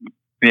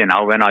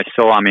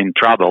saw I'm in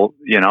trouble,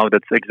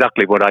 that's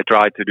exactly what I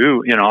tried to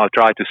do. I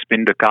tried to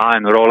spin the car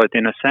and roll it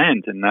in the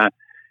sand, and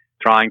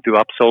trying to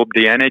absorb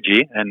the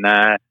energy. And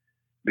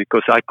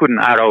because I couldn't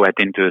arrow it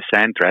into a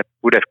sand trap,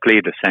 would have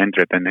cleared the sand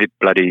trap and hit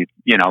bloody,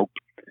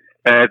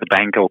 earth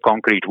bank or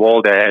concrete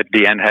wall there at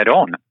the end head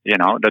on.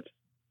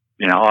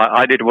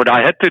 I did what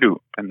I had to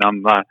do, and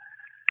I'm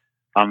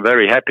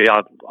very happy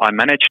I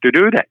managed to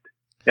do that.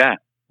 Yeah.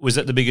 Was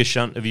that the biggest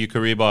shunt of your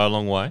career by a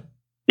long way?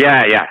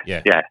 Yeah. I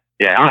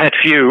had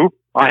few,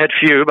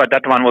 but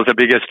that one was the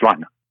biggest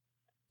one.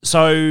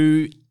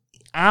 So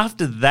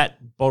after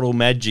that Bottle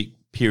Magic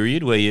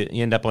period where you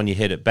end up on your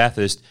head at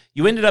Bathurst,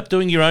 you ended up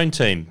doing your own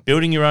team,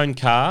 building your own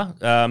car.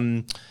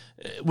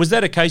 Was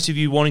that a case of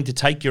you wanting to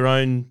take your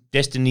own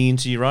destiny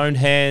into your own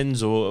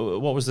hands, or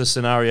what was the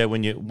scenario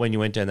when you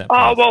went down that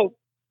path? Oh, well,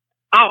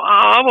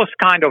 I was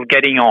kind of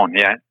getting on,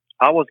 yeah.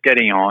 I was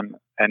getting on,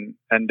 and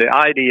the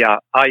idea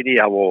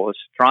was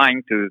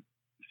trying to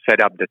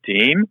set up the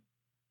team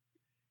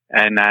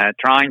and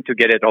trying to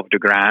get it off the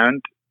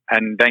ground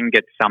and then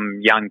get some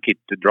young kid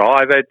to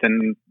drive it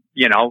and,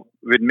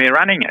 with me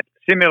running it.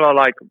 Similar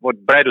like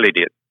what Bradley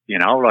did,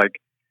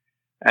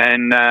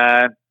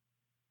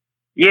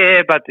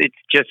 but it's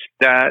just,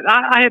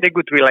 I had a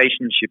good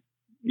relationship,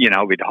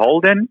 with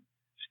Holden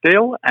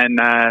still, and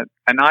I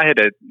had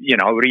a,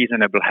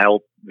 reasonable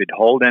help with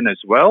Holden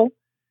as well.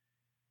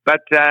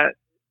 But, I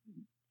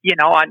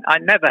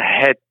never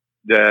had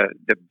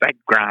the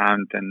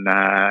background and,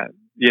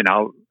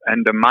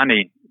 and the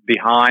money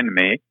behind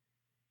me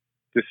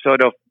to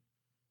sort of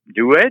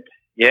do it.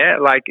 Yeah,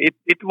 like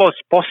it was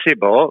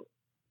possible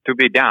to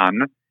be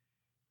done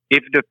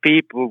if the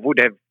people would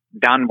have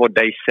done what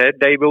they said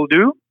they will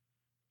do.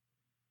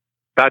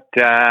 But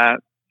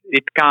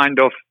it kind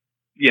of,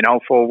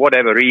 for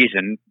whatever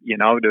reason,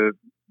 the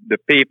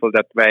people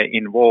that were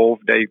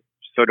involved, they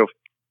sort of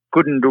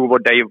couldn't do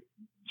what they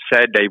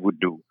said they would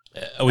do.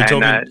 Are we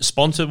talking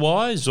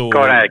sponsor-wise? Or?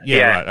 Correct,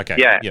 yeah. Right, okay.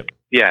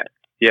 Yeah.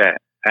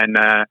 And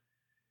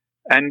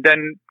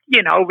then,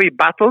 we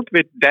battled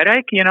with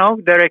Derek,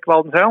 Derek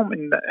Waldhelm,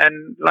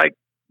 and like,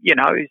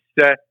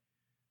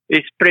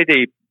 he's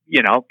pretty,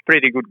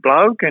 pretty good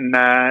bloke and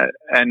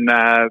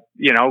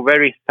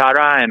very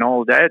thorough and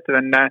all that.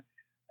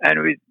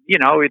 And we,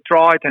 we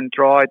tried and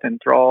then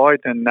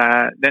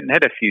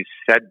had a few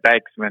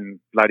setbacks when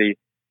bloody,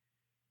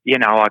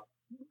 I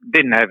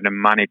didn't have the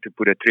money to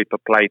put a triple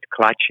plate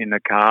clutch in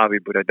the car. We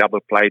put a double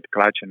plate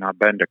clutch and I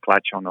burned the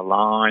clutch on the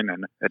line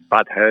and at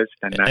Budhurst.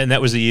 And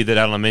that was the year that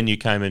Alan Menu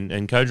came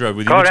and co-drove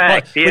with you.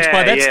 Correct. Which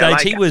by that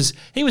stage,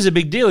 he was a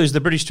big deal. He was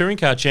the British Touring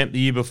Car champ the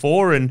year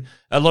before, and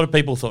a lot of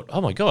people thought, oh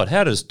my God,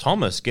 how does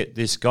Tomas get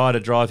this guy to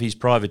drive his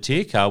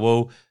privateer car?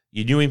 Well,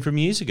 you knew him from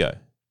years ago.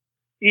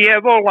 Yeah,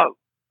 well,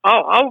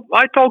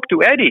 I talked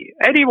to Eddie.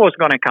 Eddie was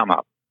going to come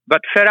up, but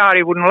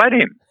Ferrari wouldn't let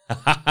him.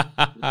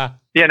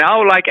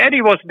 Like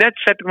Eddie was dead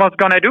set was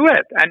going to do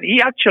it, and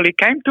he actually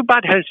came to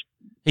Budhurst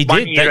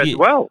one year as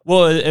well.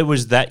 Well, it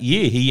was that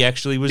year he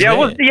actually was there.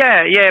 But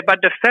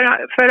the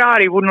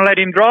Ferrari wouldn't let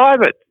him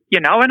drive it,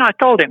 and I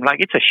told him, like,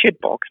 it's a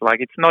shitbox, like,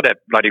 it's not a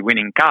bloody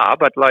winning car,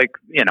 but, like,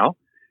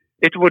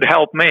 it would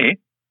help me,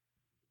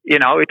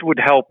 it would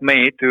help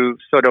me to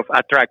sort of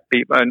attract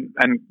people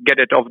and get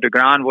it off the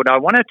ground what I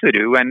wanted to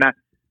do, and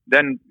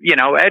then,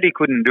 Eddie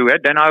couldn't do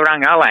it. Then I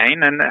rang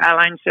Alain, and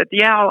Alain said,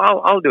 yeah,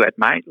 I'll do it,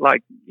 mate.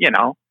 Like,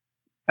 yeah.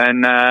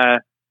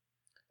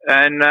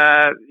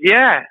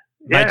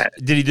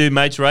 Did he do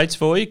mates rates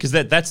for you? Because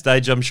at that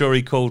stage, I'm sure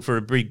he called for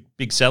a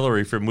big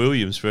salary from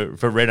Williams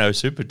for Renault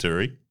Super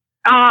Touring.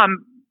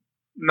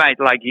 Mate,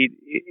 like he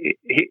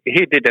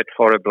did it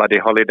for a bloody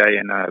holiday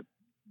in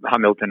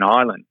Hamilton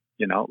Island,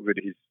 with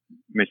his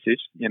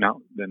missus, then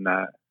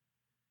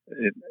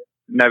it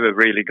never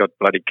really got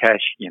bloody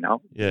cash,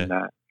 Yeah.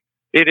 And,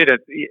 he did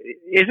it.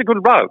 He's a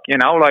good bloke,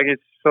 like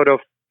it's sort of,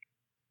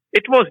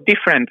 it was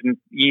different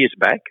years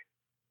back.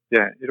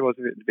 Yeah, it was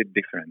a bit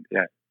different,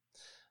 yeah.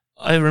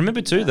 I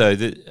remember too, though,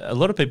 that a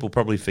lot of people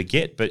probably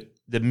forget, but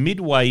the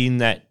midway in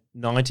that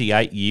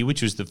 98 year,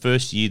 which was the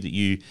first year that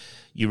you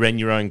ran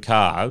your own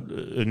car,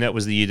 and that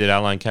was the year that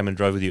Alain came and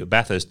drove with you at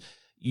Bathurst,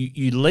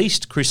 you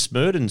leased Chris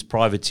Smurden's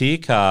privateer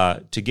car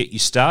to get you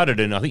started,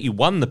 and I think you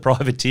won the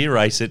privateer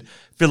race at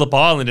Phillip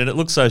Island, and it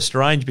looks so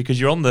strange because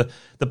you're on the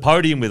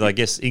podium with, I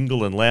guess,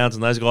 Ingle and Lowndes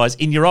and those guys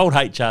in your old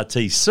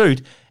HRT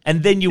suit,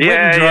 and then you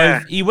went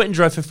and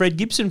drove for Fred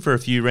Gibson for a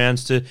few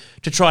rounds to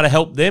try to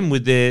help them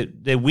with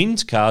their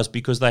Wins cars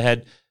because they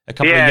had a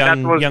couple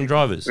of young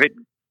drivers. With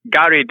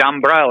Gary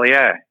Dumbrell,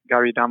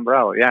 Gary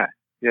Dumbrell, yeah.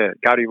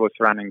 Gary was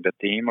running the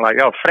team.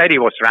 Freddie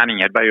was running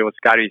it, but it was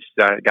Gary's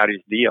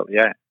deal,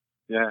 yeah.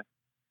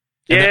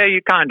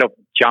 You kind of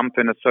jump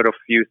in a sort of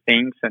few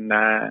things, and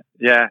and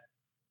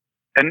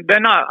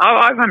then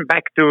I went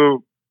back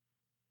to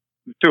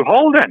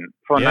Holden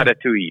for another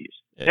 2 years.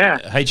 Yeah.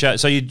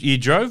 So you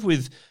drove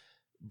with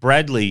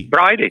Bradley.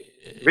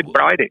 With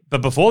Bridie.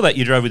 But before that,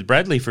 you drove with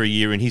Bradley for a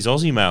year in his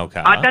Aussie Mail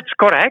car. That's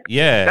correct.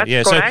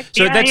 That's correct.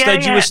 So at that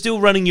stage, you were still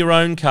running your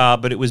own car,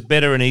 but it was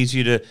better and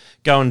easier to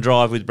go and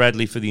drive with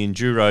Bradley for the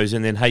Enduros,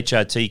 and then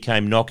HRT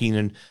came knocking,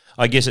 and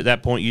I guess at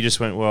that point you just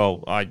went,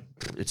 well,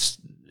 it's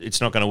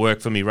not going to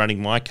work for me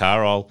running my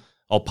car.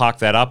 I'll park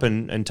that up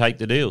and take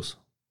the deals.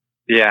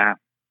 Yeah,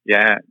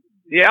 I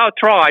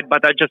tried,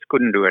 but I just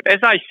couldn't do it. As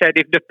I said,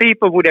 if the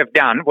people would have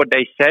done what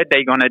they said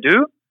they're going to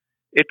do,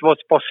 it was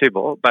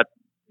possible. But,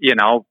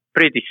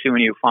 pretty soon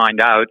you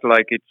find out,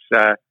 like it's,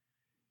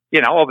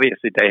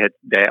 obviously they had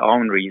their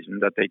own reason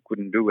that they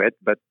couldn't do it.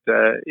 But,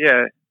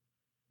 anyway,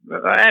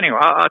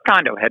 I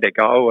kind of had a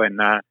go and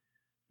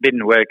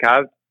didn't work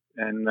out.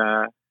 And,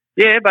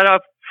 but I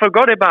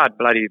forgot about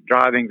bloody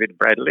driving with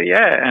Bradley,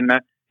 and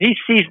he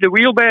seized the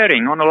wheel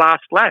bearing on the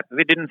last lap.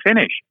 We didn't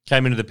finish.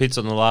 Came into the pits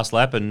on the last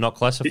lap and not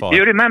classified. Do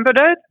you remember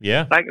that?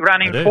 Yeah. Like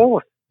running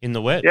fourth. In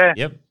the wet? Yeah.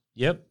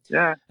 Yep.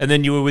 Yeah. And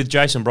then you were with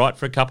Jason Bright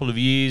for a couple of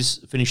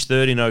years, finished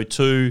third in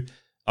 02,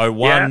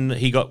 01. Yeah.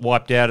 He got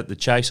wiped out at the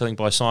Chase, I think,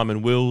 by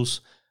Simon Wills.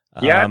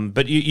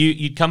 But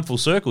you'd come full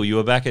circle. You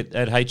were back at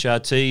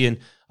HRT, and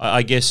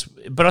I guess,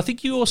 but I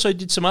think you also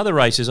did some other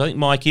races. I think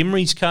Mike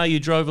Imrie's car you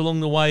drove along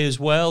the way as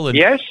well. And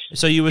yes.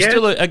 So you were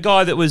still a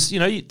guy that was,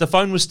 the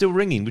phone was still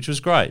ringing, which was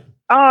great.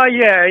 Oh,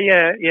 yeah.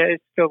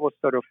 It still was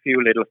sort of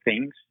few little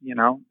things,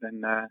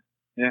 and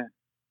yeah.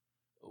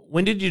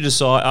 When did you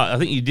decide? I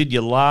think you did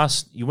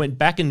you went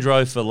back and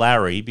drove for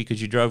Larry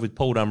because you drove with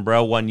Paul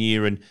Dumbrell one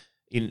year and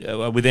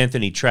with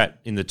Anthony Tratt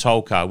in the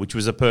toll car, which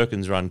was a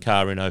Perkins run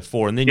car in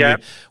 04. And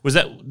then was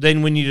that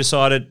then when you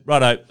decided,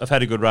 righto, I've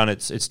had a good run,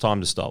 it's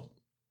time to stop?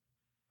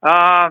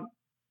 Well,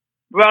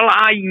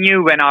 I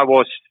knew when I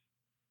was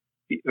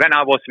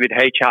with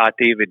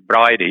HRT with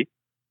Bridie,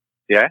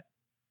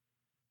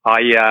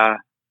 I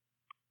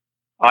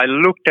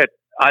looked at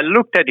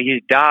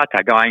his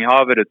data going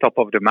over the top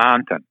of the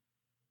mountain.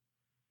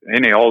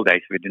 In the old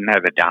days, we didn't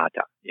have a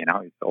data,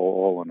 it's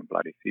all on a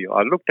bloody field.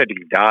 I looked at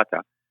his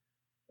data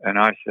and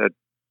I said,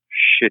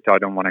 shit, I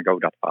don't want to go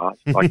that fast.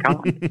 I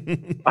can't,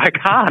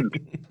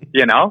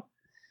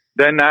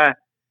 Then,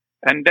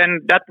 and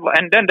then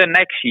the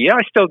next year,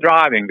 I still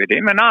driving with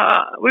him and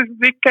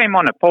we came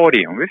on a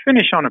podium. We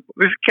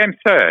came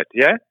third,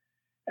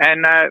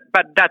 And,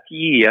 but that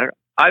year,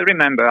 I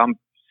remember I'm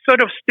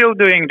sort of still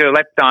doing the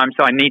lap times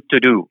I need to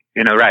do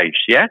in a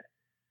race,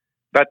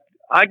 But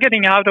I'm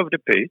getting out of the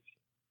pit.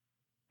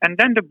 And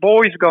then the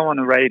boys go on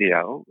the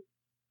radio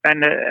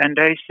and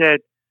they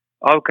said,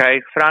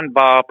 okay, front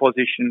bar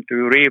position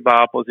 2, rear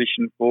bar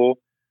position 4,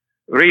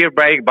 rear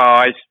brake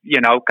bars,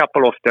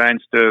 couple of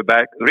turns to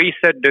back,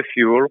 reset the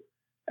fuel.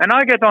 And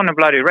I get on the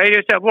bloody radio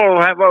and said,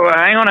 whoa,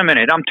 hang on a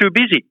minute, I'm too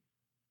busy.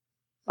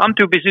 I'm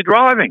too busy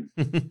driving,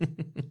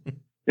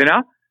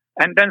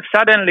 And then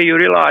suddenly you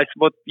realize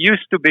what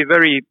used to be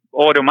very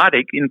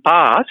automatic in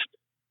past,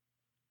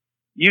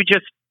 you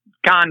just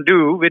can't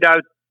do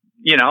without,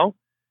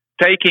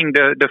 taking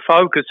the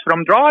focus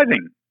from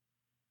driving.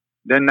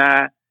 Then,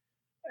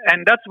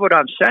 and that's what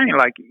I'm saying.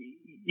 Like,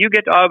 you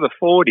get over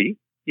 40,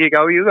 you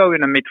go in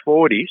the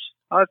mid-40s.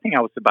 I think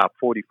I was about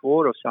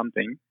 44 or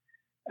something.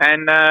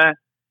 And,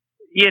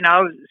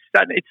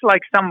 it's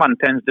like someone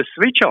turns the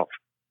switch off,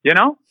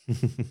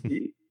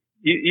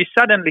 you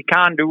suddenly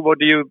can't do what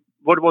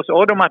was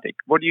automatic,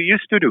 what you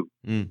used to do.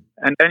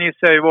 And then you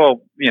say,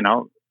 well,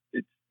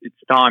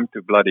 it's time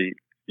to bloody,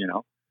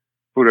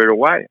 put it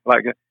away.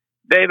 Like,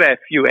 there were a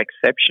few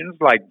exceptions,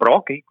 like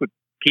Brock, he could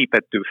keep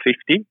it to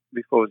 50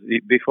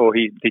 before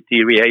he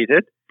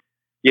deteriorated.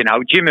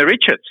 Jimmy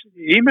Richards,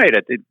 he made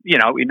it,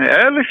 in the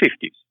early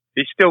 50s.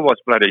 He still was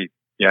bloody,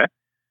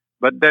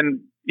 But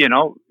then,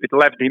 it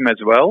left him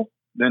as well.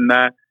 Then,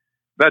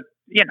 but,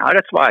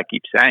 that's why I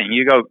keep saying,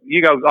 you go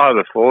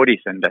over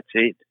 40s and that's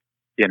it.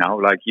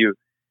 Like you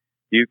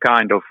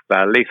kind of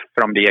live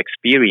from the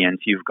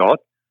experience you've got,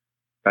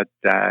 but,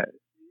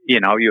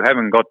 you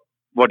haven't got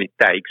what it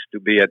takes to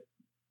be at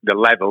the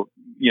level,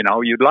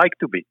 you'd like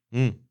to be.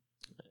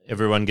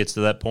 Everyone gets to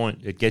that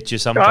point. It gets you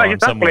sometime.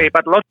 Exactly, somewhere.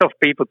 But lots of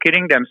people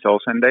kidding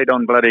themselves and they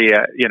don't bloody,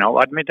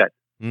 admit that.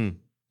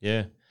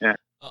 Yeah.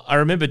 I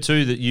remember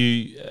too that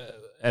you,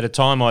 at a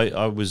time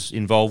I was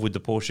involved with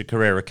the Porsche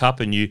Carrera Cup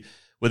and you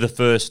were the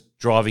first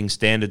driving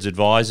standards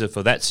advisor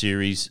for that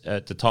series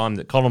at the time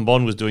that Colin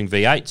Bond was doing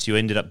V8s. You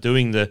ended up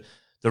doing the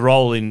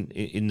role in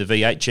the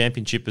V8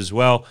 championship as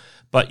well.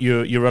 But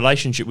your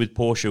relationship with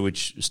Porsche,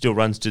 which still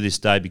runs to this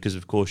day because,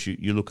 of course,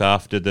 you look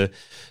after the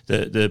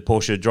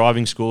Porsche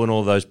driving school and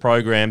all those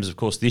programs. Of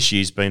course, this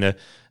year's been a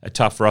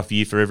tough, rough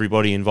year for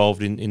everybody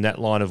involved in that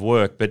line of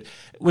work. But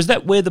was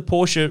that where the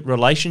Porsche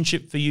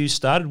relationship for you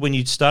started, when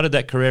you started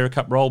that Carrera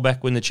Cup role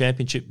back when the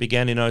championship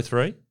began in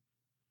 03?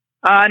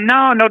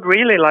 No, not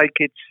really. Like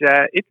it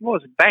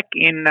was back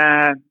in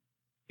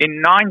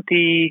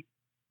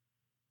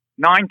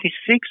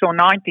 96 or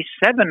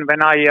 97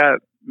 when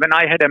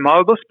I had a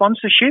Mogul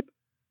sponsorship.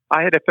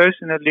 I had a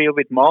personal deal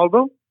with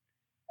Mogul,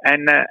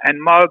 and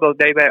Mogul,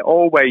 they were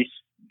always,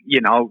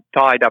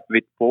 tied up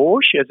with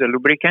Porsche as a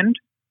lubricant,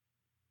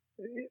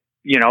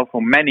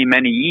 for many,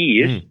 many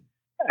years.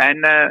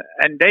 And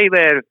they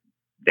were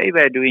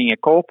doing a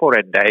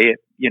corporate day,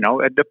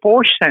 at the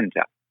Porsche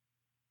Center,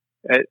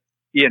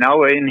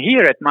 in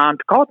here at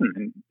Mount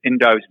Cotton in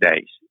those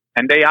days.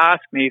 And they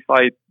asked me if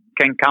I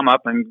can come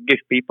up and give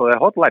people a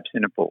hot laps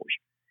in a Porsche.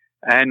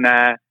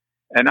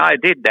 And I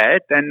did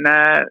that. And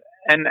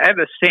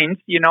ever since,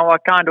 I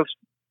kind of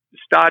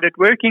started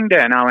working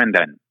there now and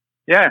then.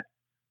 Yeah.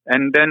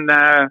 And then,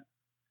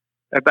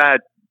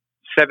 about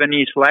 7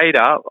 years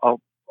later,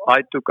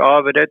 I took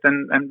over it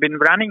and been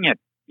running it,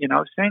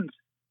 since,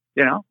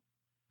 Now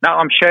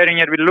I'm sharing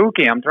it with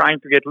Lukey. I'm trying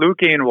to get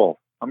Lukey involved.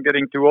 I'm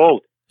getting too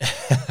old.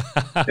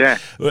 Yeah,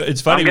 well,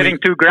 it's funny. I'm getting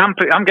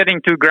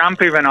too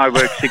grumpy when I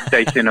work 6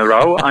 days in a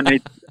row. I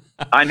need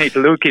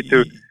Lukey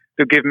to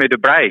give me the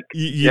break.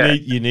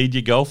 You need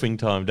your golfing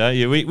time, don't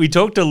you? We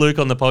talked to Luke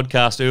on the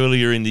podcast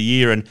earlier in the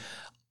year, and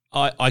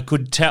I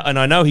could tell, and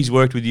I know he's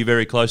worked with you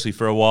very closely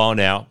for a while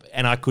now,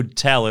 and I could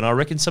tell, and I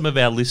reckon some of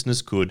our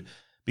listeners could,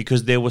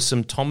 because there were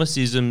some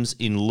Thomasisms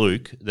in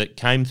Luke that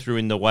came through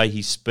in the way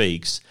he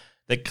speaks,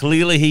 that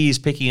clearly he is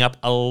picking up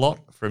a lot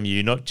from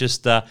you, not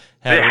just how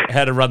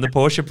to run the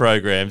Porsche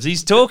programs.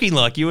 He's talking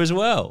like you as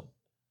well.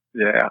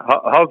 Yeah,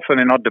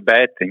 hopefully not the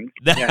bad things.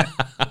 Yeah.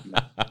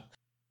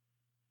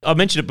 I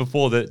mentioned it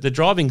before, the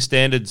driving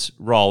standards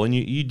role, and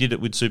you did it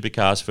with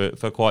supercars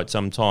for quite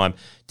some time.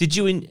 Did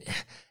you?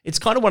 It's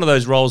kind of one of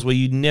those roles where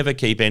you never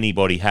keep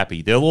anybody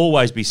happy. There'll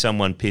always be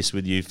someone pissed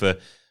with you for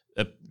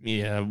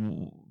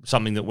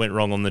something that went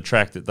wrong on the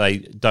track that they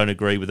don't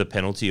agree with a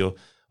penalty or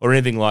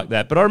anything like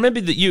that. But I remember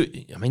that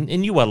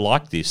you are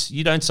like this.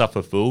 You don't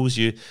suffer fools.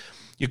 You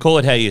call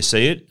it how you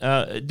see it.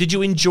 Did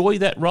you enjoy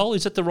that role?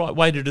 Is that the right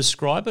way to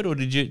describe it, or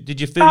did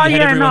you feel you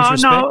had everyone's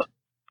respect?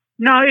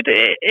 No,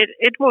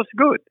 it was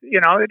good.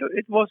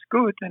 It was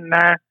good, and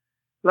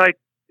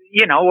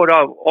what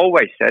I've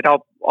always said, I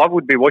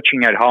would be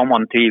watching at home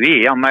on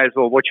TV. I may as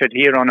well watch it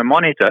here on a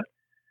monitor,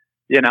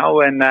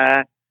 and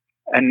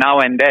now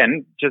and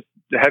then just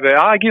have an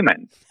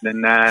argument.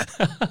 And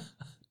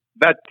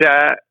but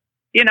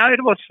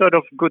it was sort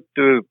of good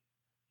to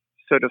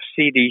sort of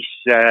see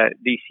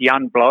these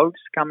young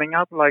blokes coming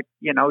up. Like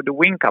the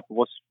Wing Cup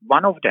was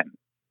one of them,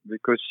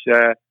 because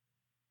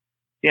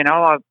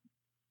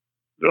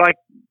like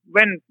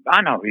when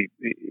I know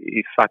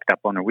he fucked up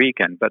on a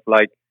weekend, but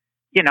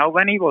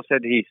when he was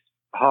at his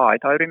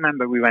height, I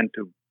remember we went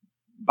to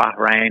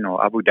Bahrain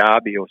or Abu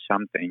Dhabi or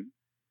something,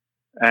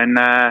 and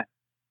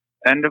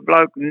the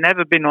bloke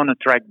never been on a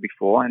track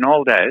before and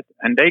all that,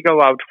 and they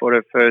go out for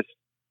a first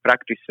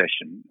practice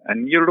session,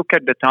 and you look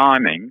at the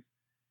timing,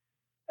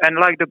 and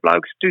like the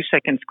bloke's 2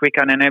 seconds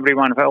quicker than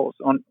everyone else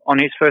on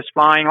his first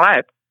flying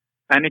lap,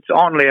 and it's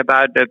only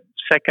about the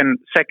second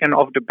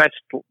of the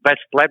best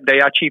lap they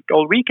achieved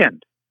all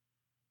weekend.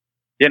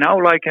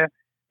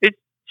 It's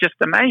just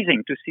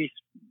amazing to see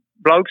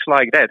blokes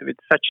like that with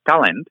such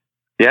talent,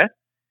 yeah,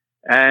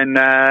 and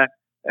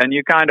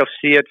you kind of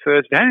see it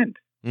firsthand.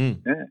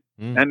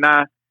 And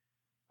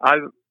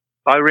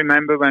I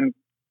remember when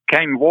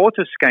Kane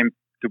Waters came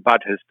to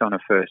Bathurst on a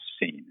first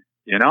scene,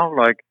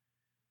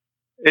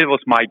 it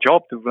was my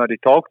job to bloody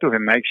talk to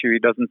him, make sure he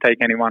doesn't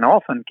take anyone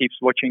off and keeps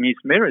watching his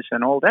mirrors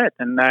and all that,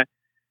 and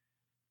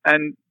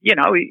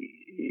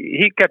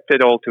he kept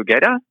it all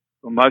together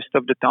most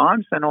of the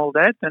times and all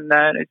that, and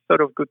it's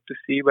sort of good to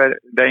see where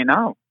they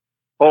now.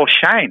 Or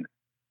Shane,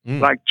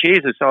 like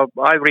Jesus,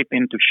 I rip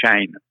into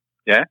Shane,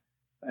 yeah,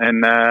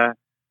 and I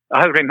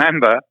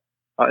remember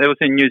it was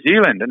in New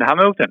Zealand in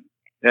Hamilton.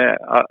 Yeah,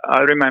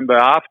 I remember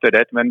after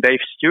that when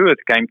Dave Stewart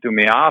came to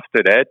me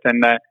after that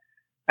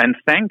and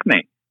thanked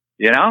me.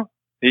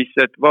 He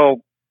said,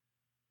 "Well,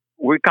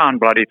 we can't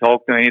bloody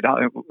talk to him.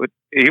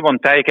 He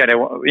won't take it,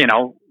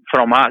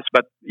 from us,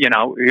 but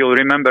he'll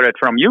remember it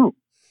from you."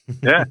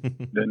 Yeah,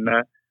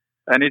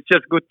 and it's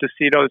just good to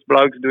see those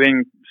blokes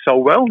doing so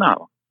well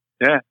now.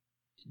 Yeah.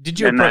 Did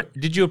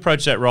you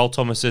approach that role,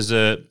 Thomas, as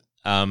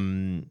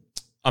I'm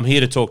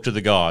here to talk to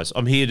the guys.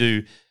 I'm here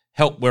to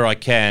help where I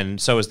can,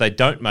 so as they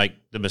don't make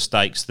the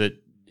mistakes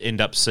that end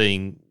up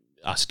seeing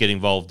us get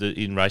involved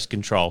in race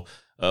control.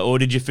 Or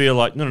did you feel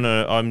like no,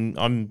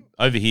 I'm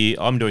over here,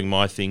 I'm doing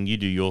my thing, you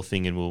do your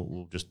thing, and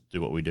we'll just do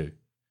what we do?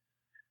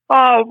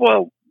 Oh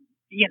well,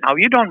 you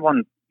don't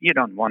want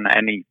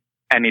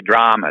any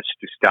dramas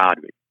to start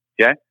with,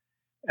 yeah.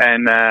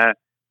 And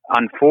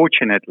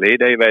unfortunately,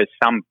 there were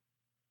some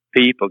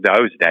people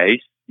those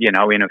days, in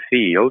a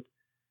field,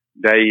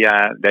 they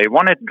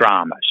wanted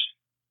dramas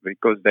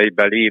because they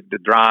believed the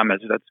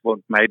dramas, that's what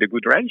made a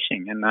good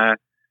racing. And my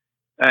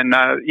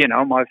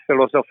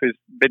philosophy is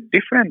a bit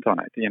different on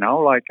it,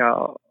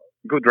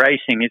 good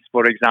racing is,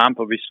 for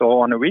example, we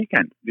saw on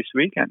this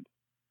weekend,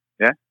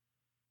 yeah,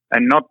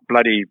 and not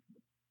bloody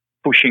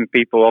pushing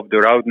people off the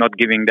road, not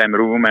giving them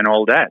room and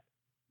all that.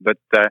 But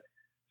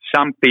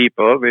some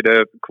people with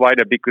quite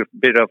a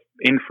bit of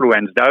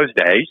influence those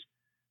days,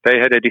 they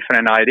had a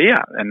different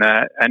idea, and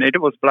it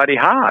was bloody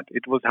hard.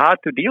 It was hard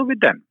to deal with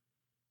them.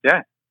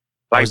 Yeah.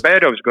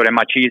 Bedo's got a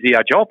much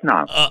easier job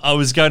now. I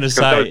was going to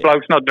say, those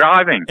blokes not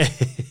driving.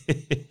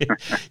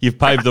 You've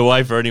paved the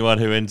way for anyone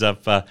who ends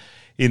up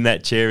in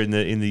that chair in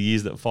the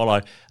years that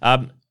follow.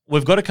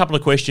 We've got a couple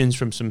of questions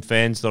from some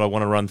fans that I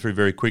want to run through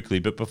very quickly.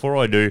 But before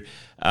I do,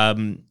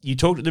 you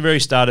talked at the very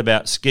start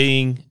about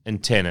skiing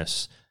and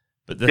tennis.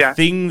 But the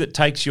thing that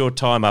takes your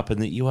time up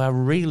and that you are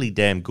really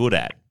damn good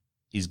at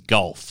is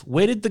golf.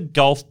 Where did the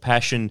golf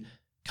passion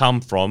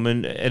come from?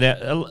 And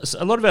a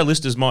lot of our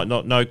listeners might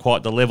not know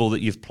quite the level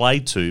that you've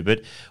played to,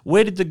 but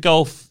where did the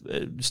golf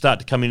start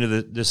to come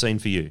into the scene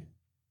for you?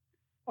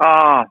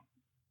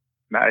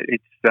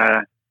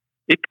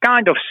 It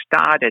kind of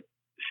started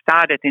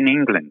in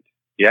England,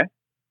 yeah,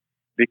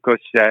 because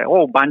a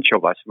whole bunch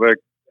of us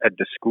worked at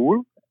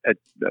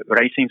the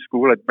racing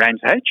school at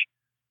Brands Hatch,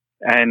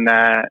 and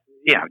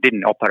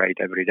didn't operate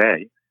every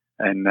day,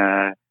 and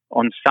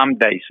on some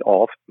days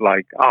off,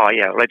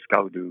 let's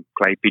go do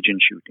clay pigeon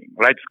shooting,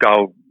 let's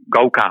go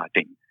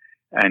karting,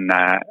 And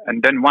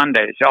then one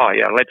day, he said, "Oh,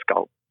 yeah, let's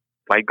go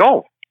play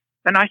golf."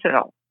 And I said,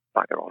 "Oh,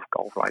 bugger off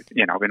golf. Like,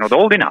 we're not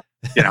old enough.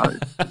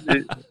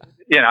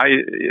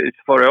 It's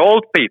for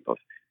old people."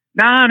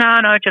 No,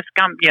 just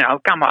come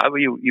over.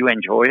 You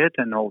enjoy it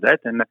and all that.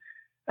 And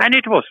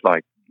it was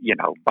like,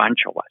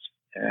 bunch of us.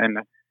 And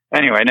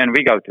anyway, then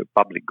we go to a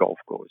public golf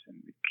course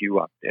and we queue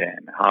up there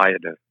and hire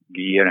the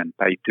gear and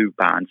pay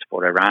 £2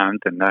 for a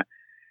round. And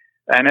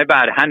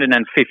about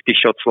 150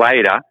 shots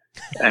later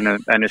and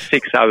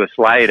 6 hours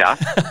later,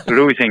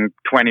 losing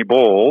 20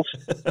 balls,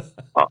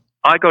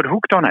 I got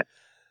hooked on it.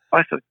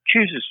 I thought,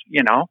 Jesus,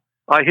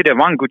 I hit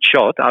one good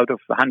shot out of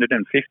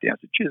 150. I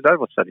said, Jesus, that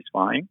was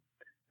satisfying.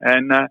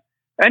 And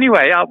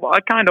anyway, I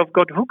kind of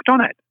got hooked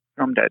on it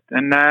from that.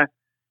 And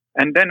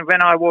then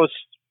when I was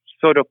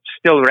sort of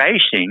still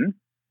racing,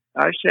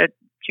 I said,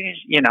 geez,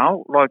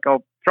 I'll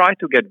try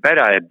to get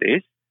better at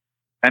this.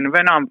 And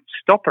when I'm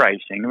stop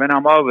racing, when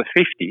I'm over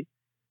 50,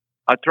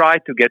 I try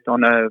to get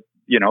on a,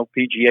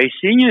 PGA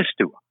Seniors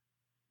Tour.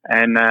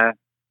 And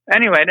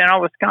anyway, then I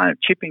was kind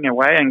of chipping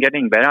away and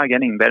getting better.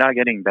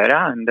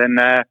 And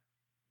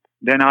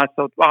then I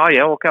thought, oh,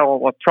 yeah, okay,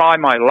 I'll try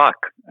my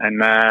luck.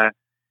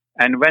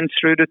 And went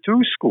through the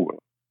tour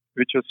school,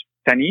 which was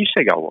 10 years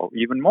ago, or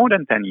even more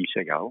than 10 years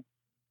ago.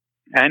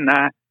 And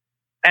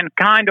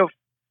kind of,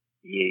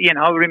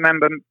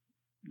 remember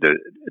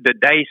the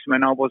days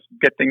when I was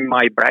getting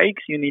my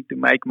breaks. You need to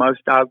make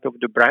most out of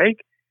the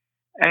break.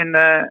 And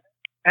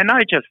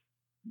I just,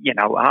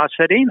 I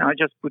set in. I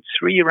just put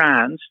 3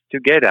 rounds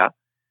together.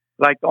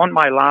 Like on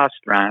my last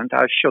round,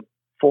 I shot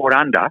 4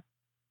 under,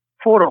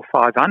 4 or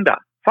 5 under.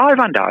 5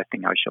 under, I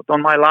think I shot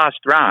on my last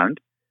round.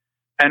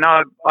 And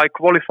I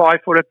qualified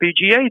for a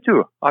PGA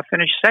Tour. I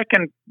finished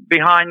second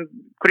behind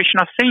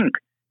Krishna Singh,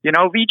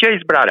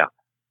 Vijay's brother,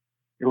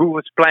 who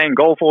was playing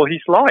golf all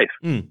his life.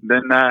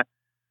 Then I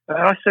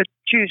said,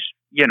 geez,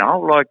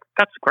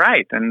 that's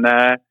great. And,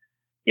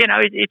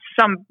 it's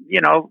some,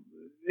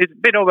 it's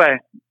a bit of a,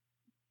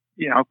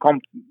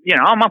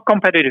 I'm a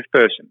competitive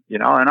person,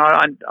 and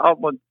I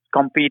was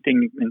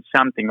competing in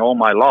something all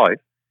my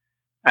life.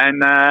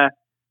 And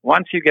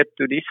once you get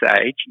to this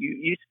age,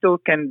 you still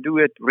can do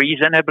it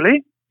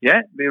reasonably,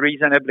 be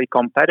reasonably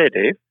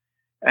competitive.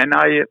 And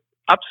I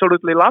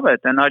absolutely love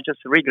it. And I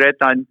just regret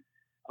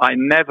I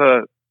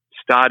never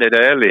started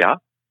earlier,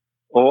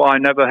 or I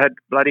never had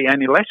bloody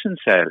any lessons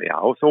earlier.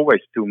 I was always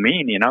too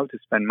mean, to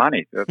spend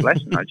money to have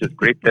lessons. I just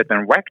gripped it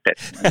and whacked it.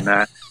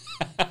 And,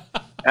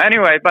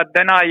 anyway, but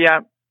then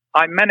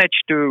I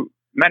managed to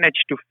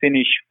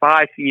finish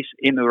 5 years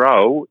in a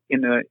row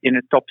in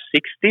a top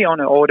 60 on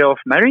an order of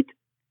merit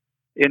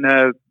in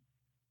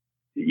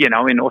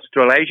in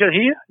Australasia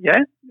here,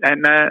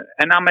 and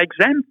I'm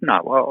exempt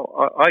now.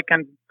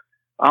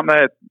 I'm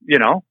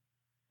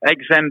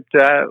exempt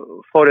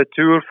for a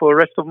tour for the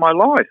rest of my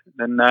life,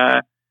 and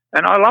I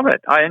love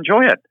it. I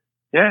enjoy it.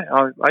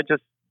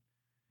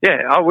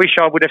 I wish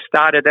I would have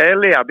started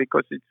earlier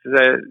because it's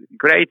a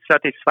great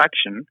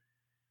satisfaction.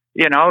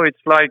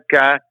 It's like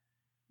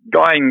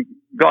going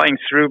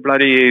through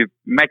bloody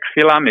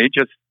McPhillamy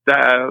just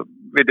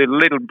with a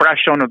little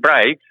brush on the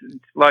brakes.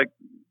 It's like,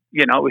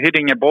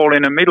 hitting a ball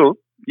in the middle,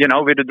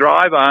 with a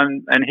driver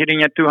and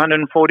hitting at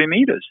 240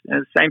 meters.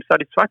 Same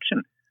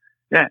satisfaction.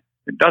 Yeah.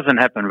 It doesn't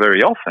happen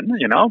very often,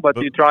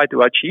 but you try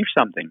to achieve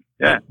something.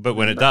 Yeah. But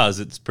when it does,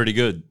 it's pretty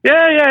good.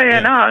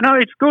 Yeah. No,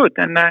 it's good.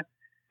 And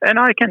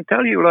I can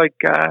tell you,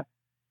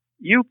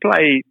 you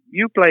play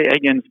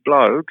against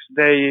blokes.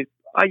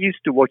 I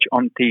used to watch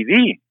on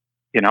TV,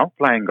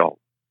 playing golf.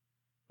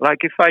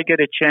 Like if I get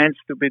a chance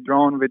to be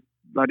drawn with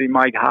bloody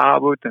Mike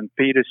Harwood and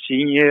Peter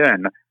Senior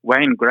and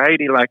Wayne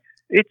Grady,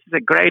 it's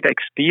a great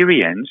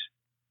experience,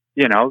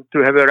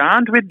 to have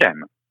around with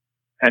them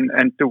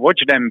and to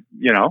watch them,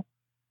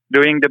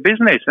 doing the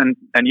business and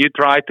you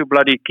try to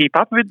bloody keep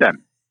up with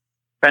them.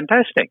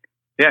 Fantastic.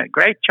 Yeah,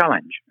 great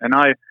challenge. And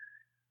I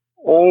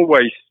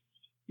always,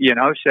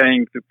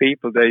 saying to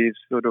people they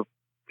sort of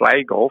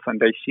play golf and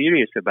they're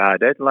serious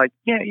about it,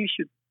 you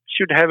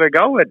should have a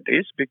go at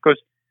this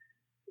because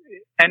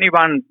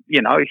anyone,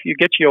 if you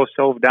get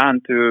yourself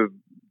down to,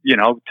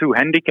 2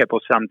 handicap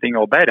or something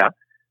or better,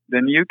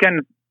 then you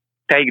can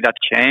take that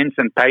chance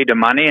and pay the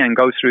money and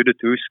go through the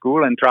tour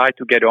school and try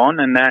to get on.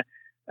 And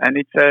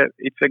it's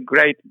a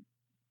great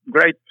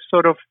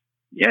sort of,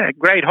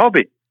 great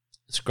hobby.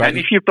 It's great. And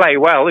if you play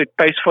well, it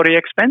pays for the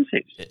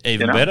expenses.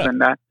 Even better.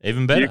 And,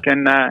 even better.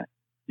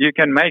 You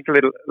can make a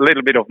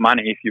little bit of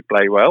money if you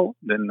play well.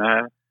 Then,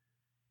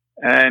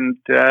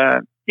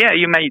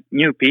 you meet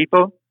new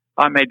people.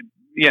 I made,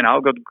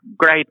 got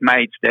great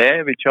mates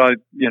there, which I,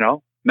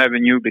 never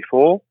knew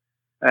before.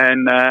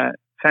 And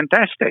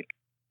fantastic.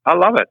 I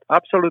love it.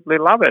 Absolutely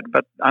love it.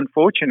 But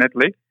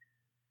unfortunately,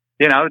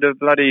 the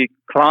bloody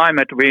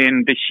climate we're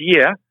in this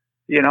year,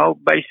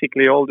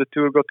 basically all the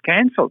tour got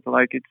cancelled.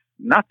 It's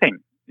nothing.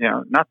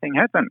 Nothing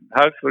happened.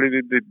 Hopefully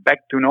we'll be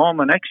back to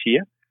normal next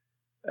year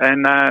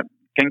and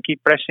can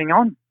keep pressing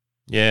on.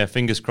 Yeah,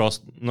 fingers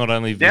crossed, not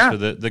only for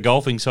the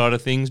golfing side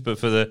of things, but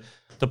for the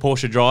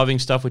Porsche driving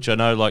stuff, which I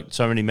know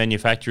so many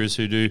manufacturers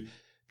who do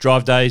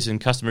drive days and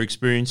customer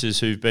experiences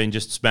who've been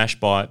just smashed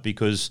by it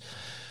because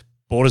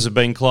borders have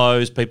been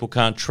closed, people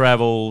can't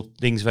travel,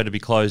 things have had to be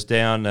closed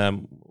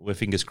down. We're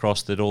fingers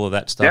crossed that all of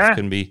that stuff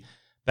can be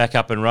back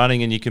up and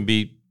running, and you can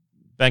be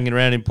banging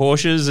around in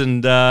Porsches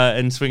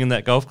and swinging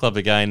that golf club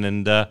again,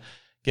 and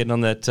getting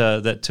on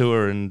that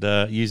tour and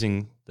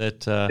using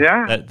that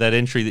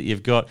entry that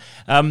you've got.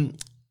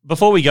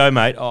 Before we go,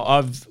 mate,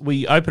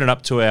 we open it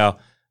up to our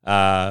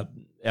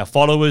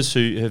followers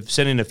who have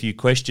sent in a few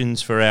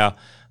questions for our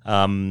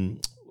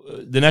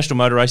the National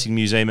Motor Racing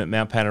Museum at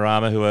Mount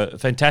Panorama, who are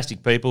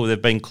fantastic people.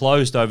 They've been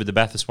closed over the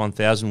Bathurst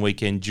 1000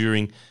 weekend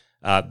during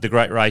the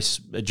great race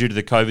due to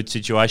the COVID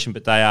situation,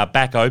 but they are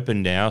back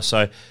open now.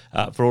 So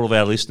for all of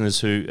our listeners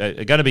who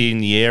are going to be in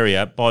the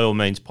area, by all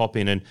means pop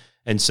in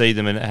and see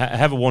them and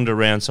have a wander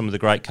around some of the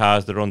great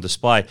cars that are on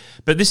display.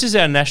 But this is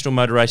our National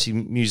Motor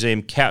Racing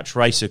Museum Couch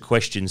Racer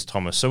questions,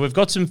 Thomas. So we've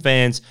got some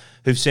fans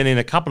who've sent in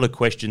a couple of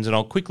questions, and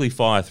I'll quickly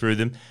fire through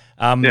them.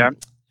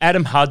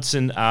 Adam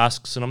Hudson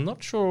asks, and I'm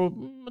not sure,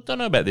 I don't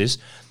know about this.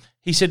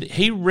 He said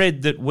he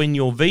read that when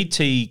your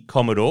VT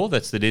Commodore,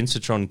 that's the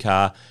Densitron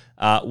car,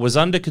 was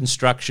under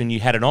construction, you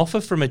had an offer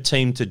from a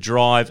team to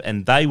drive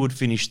and they would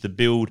finish the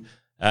build.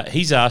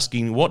 He's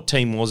asking what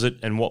team was it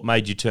and what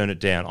made you turn it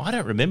down? I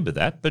don't remember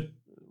that, but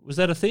was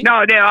that a thing?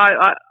 No,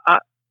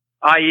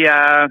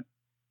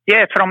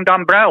 from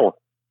Dumbrell.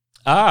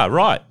 Ah,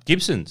 right,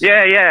 Gibson's.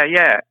 Yeah.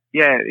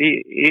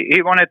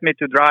 He wanted me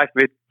to drive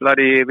with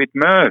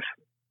Merv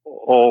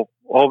or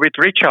with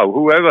Richo,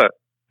 whoever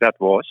that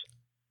was,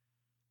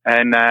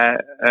 and I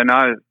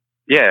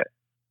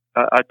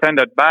turned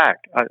it back.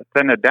 I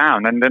turned it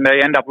down, and then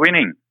they end up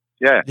winning.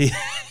 Yeah.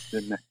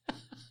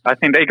 I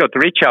think they got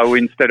Richo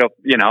instead of,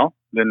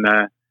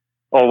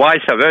 or vice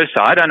versa.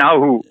 I don't know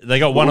who. They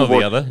got one or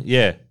the other.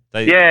 Yeah.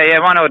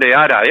 One or the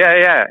other.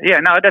 Yeah.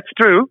 No, that's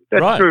true.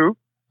 That's right. True.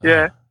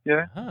 Yeah.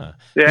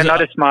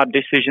 Not a smart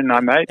decision I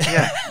made.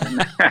 Yeah.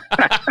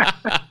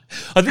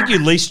 I think you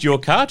leased your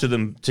car to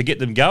them to get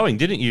them going,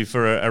 didn't you,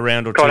 for a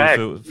round or Correct.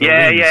 two? For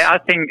I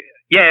think.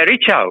 Yeah,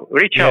 Richo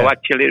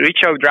actually.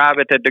 Richo drove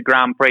it at the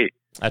Grand Prix.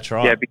 That's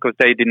right. Yeah, because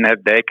they didn't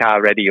have their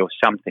car ready or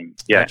something.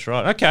 Yeah, that's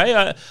right. Okay,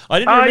 I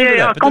didn't remember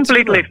that.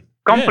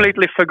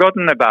 Completely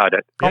forgotten about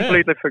it.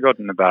 Completely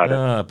forgotten about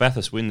it.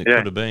 Bathurst win that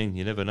could have been.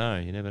 You never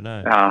know.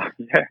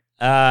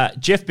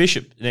 Jeff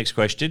Bishop, next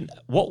question.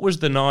 What was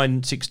the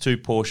 962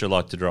 Porsche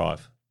like to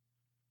drive?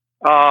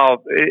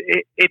 Oh,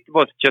 it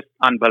was just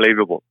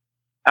unbelievable.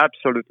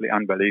 Absolutely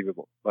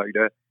unbelievable.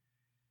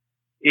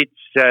 It's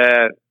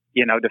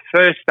the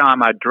first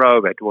time I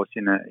drove it was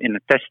in a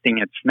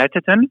testing at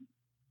Snetterton,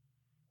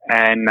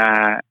 and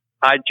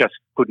I just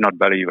could not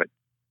believe it.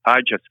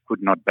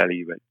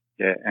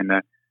 Yeah, and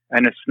a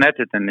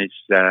Snetterton is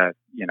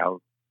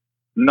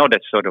not a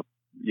sort of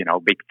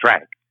big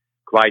track,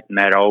 quite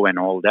narrow and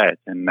all that,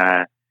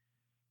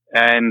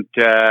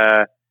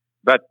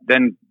 but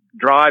then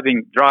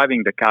driving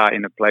the car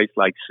in a place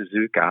like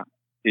Suzuka,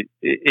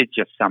 it's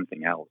just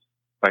something else.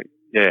 But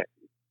yeah.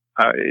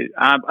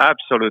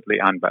 Absolutely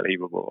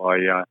unbelievable.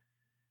 I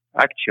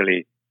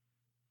actually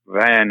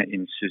ran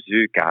in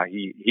Suzuka.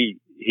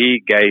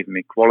 He gave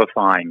me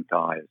qualifying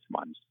tires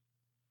once.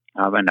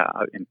 I went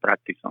out in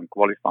practice on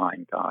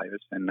qualifying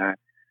tires, and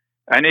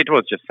it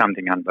was just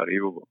something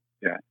unbelievable.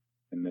 Yeah,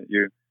 and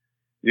you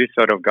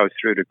sort of go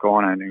through the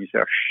corner and you say,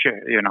 oh,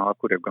 shit, I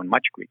could have gone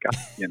much quicker,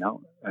 and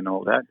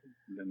all that.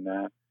 And,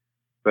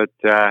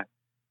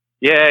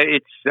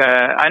 it's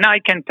and I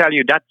can tell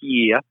you that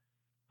year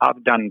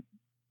I've done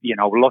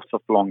lots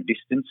of long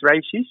distance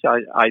races.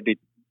 I did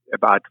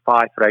about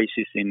 5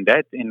 races in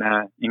that,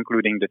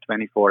 including the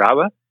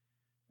 24-hour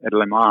at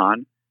Le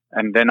Mans,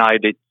 and then I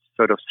did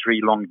sort of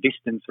 3 long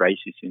distance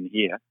races in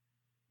here.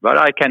 But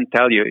I can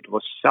tell you, it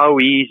was so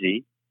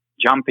easy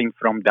jumping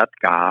from that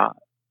car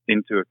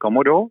into a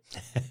Commodore.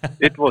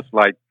 It was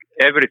like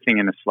everything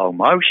in a slow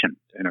motion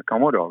in a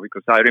Commodore,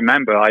 because I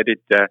remember I did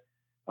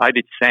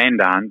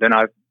Sandown, then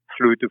I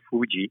flew to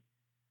Fuji.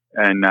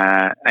 And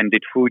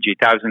did Fuji,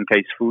 1000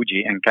 case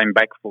Fuji, and came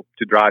back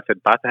to drive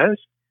at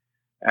Bathurst.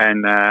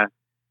 And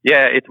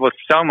it was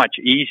so much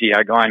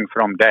easier going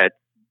from that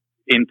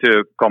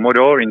into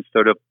Commodore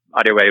instead of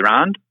other way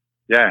around.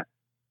 Yeah.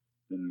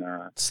 And,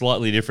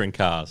 slightly different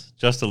cars,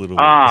 just a little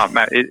bit. Oh,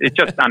 man, it's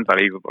just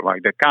unbelievable.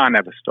 Like, the car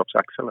never stops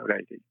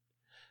accelerating.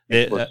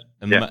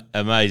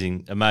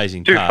 Amazing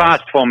Too cars.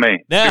 fast for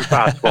me.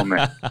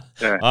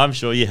 Yeah. I'm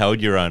sure you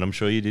held your own. I'm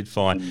sure you did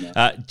fine.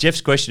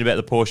 Jeff's question about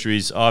the Porsche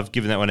is, I've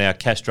given that one our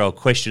Castrol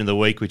question of the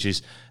week, which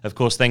is, of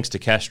course, thanks to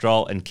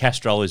Castrol. And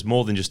Castrol is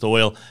more than just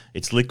oil.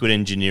 It's liquid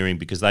engineering,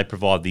 because they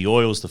provide the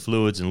oils, the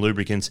fluids and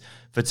lubricants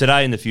for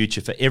today and the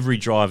future, for every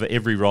driver,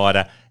 every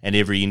rider and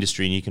every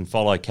industry. And you can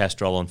follow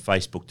Castrol on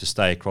Facebook to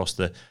stay across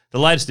the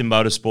latest in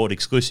motorsport,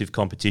 exclusive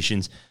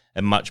competitions,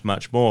 and much,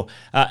 much more.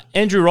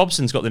 Andrew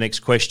Robson's got the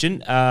next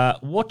question.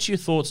 What's your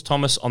thoughts,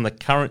 Thomas, on the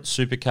current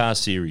supercar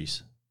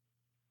series?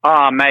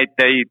 Oh, mate,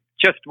 they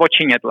just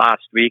watching it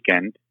last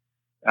weekend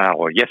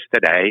or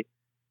yesterday.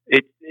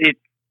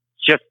 It's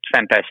just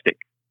fantastic.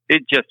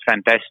 It's just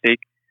fantastic.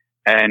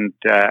 And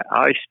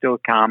I still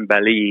can't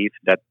believe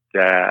that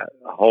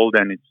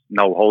Holden is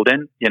no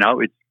Holden.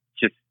 It's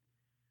just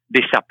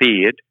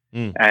disappeared.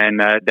 And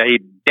they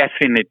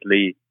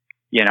definitely,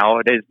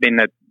 there's been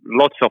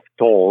lots of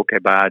talk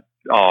about,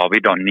 we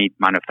don't need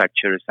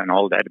manufacturers and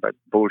all that, but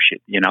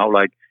bullshit.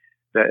 Like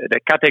the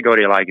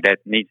category like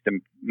that needs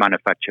the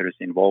manufacturers'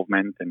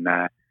 involvement, and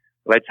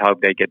let's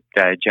hope they get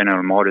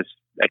General Motors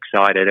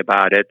excited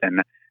about it,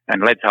 and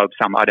let's hope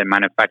some other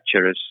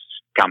manufacturers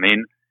come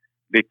in,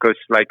 because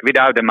like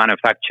without the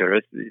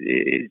manufacturers,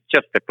 it's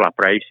just a club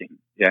racing,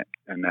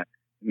 and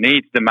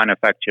needs the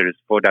manufacturers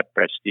for that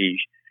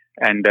prestige.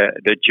 And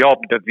the job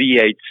the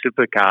V8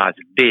 supercars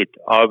did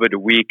over the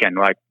weekend,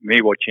 like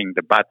me watching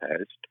the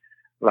Bathurst,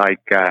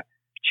 like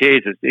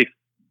Jesus, if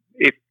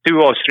 2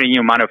 or 3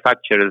 new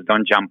manufacturers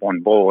don't jump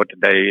on board,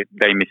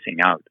 they're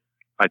missing out.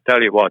 I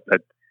tell you what,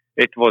 that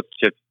it was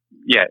just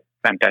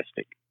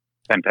fantastic.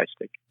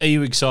 Are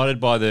you excited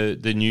by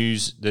the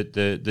news that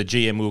the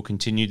GM will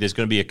continue? There's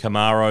going to be a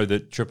Camaro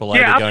that Triple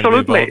A are going to be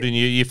involved in.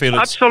 You feel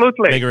it's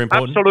mega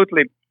important?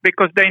 Absolutely,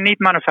 because they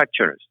need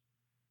manufacturers.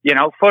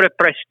 For the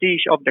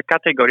prestige of the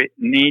category,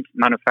 needs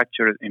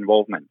manufacturers'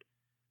 involvement.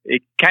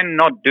 It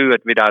cannot do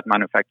it without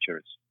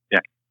manufacturers.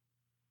 Yeah,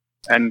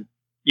 and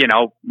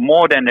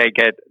more than they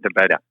get, the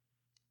better.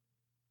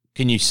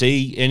 Can you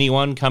see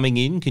anyone coming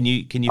in? Can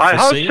you? I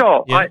hope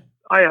so. Yeah.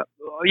 I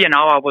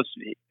was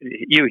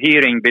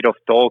hearing a bit of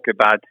talk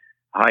about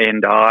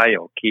Hyundai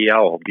or Kia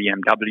or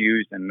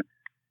BMWs, and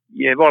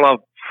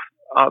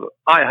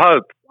I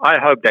hope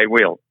they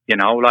will.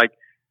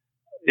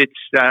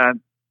 It's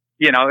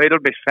it'll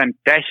be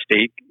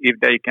fantastic if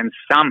they can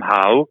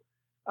somehow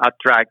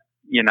attract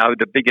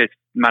the biggest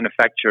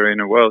manufacturer in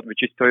the world,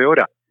 which is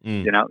Toyota.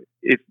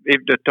 If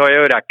the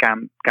Toyota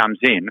comes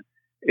in,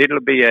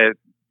 it'll be it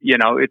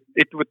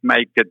would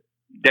make it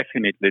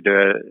definitely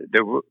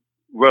the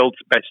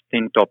world's best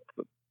tin top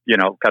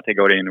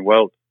category in the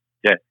world.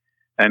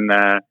 And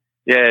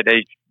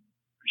they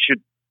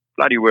should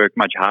bloody work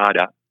much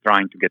harder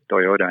trying to get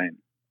Toyota in.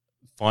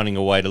 Finding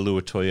a way to lure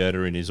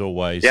Toyota in is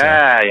always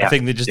a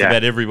thing that just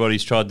about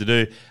everybody's tried to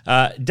do.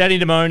 Danny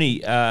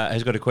Damoni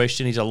has got a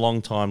question. He's a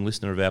long-time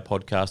listener of our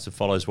podcast and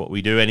follows what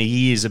we do, and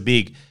he is a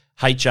big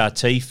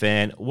HRT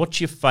fan.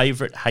 What's your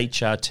favourite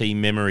HRT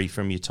memory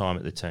from your time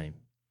at the team?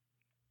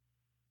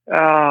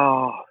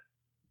 Probably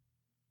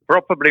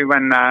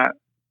when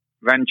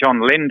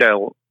John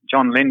Lindell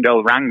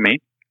rang me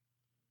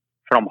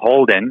from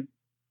Holden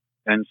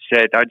and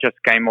said, I just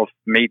came off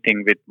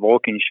meeting with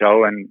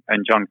Walkinshaw and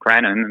John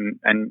Crennan,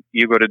 and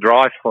you got to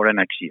drive for the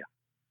next year.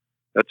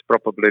 That's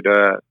probably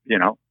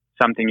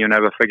something you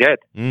never forget.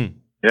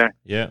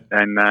 Yeah.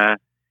 And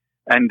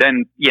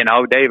then,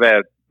 they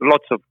were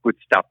lots of good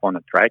stuff on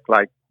the track,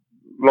 like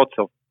lots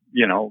of,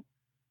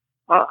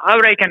 I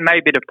reckon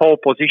maybe the pole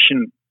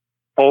position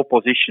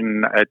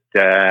at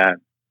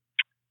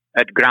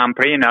Grand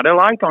Prix in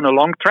Adelaide on a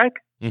long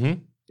track.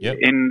 Mm-hmm. Yep.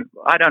 In,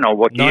 I don't know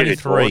what year it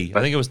was. 93.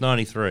 I think it was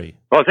 93.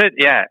 Was it?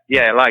 Yeah.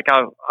 Like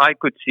I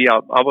could see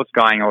I was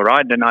going all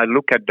right. Then I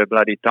look at the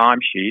bloody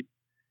timesheet,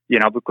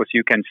 because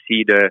you can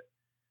see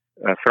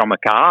from a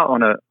car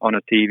on a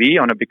TV,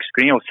 on a big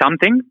screen or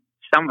something.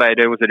 Somewhere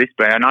there was a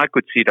display, and I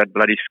could see that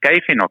bloody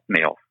Scafie knocked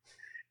me off.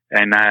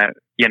 And, I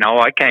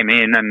came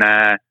in and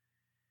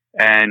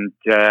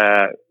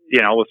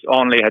was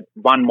only had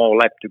one more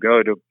lap to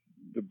go. The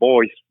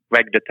boys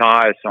whacked the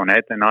tires on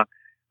it, and I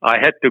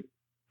had to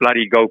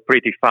bloody go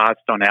pretty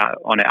fast on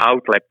the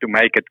outlap to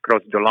make it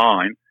cross the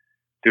line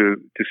to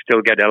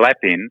still get a lap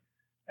in.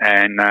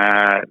 And,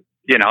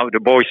 the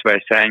boys were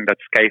saying that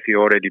Scafie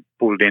already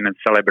pulled in and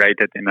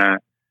celebrated in a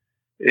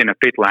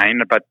pit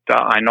lane, but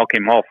I knocked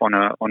him off on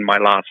my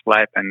last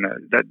lap, and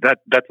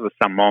that was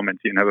some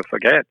moments you never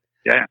forget.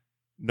 Yeah.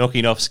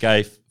 Knocking off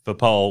Scafie for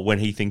pole when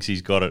he thinks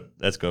he's got it.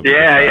 That's got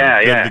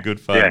to be good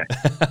fun.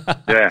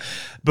 Yeah.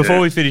 Before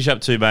we finish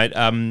up too, mate,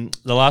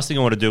 the last thing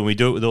I want to do, and we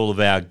do it with all of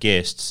our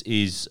guests,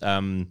 is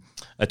a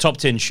top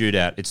 10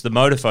 shootout. It's the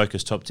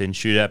Motofocus top 10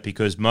 shootout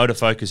because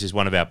Motofocus is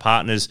one of our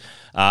partners.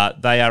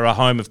 They are a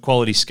home of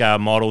quality scale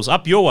models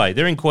up your way.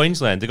 They're in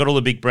Queensland. They've got all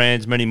the big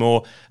brands, many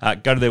more.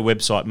 Go to their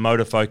website,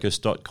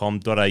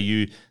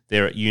 motofocus.com.au.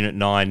 They're at Unit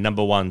 9,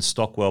 number 1,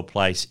 Stockwell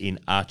Place in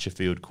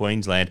Archerfield,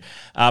 Queensland.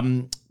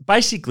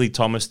 Basically,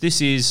 Thomas,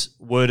 this is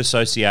word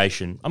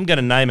association. I'm going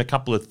to name a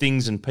couple of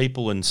things and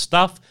people and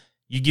stuff.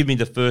 You give me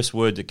the first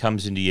word that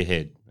comes into your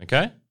head,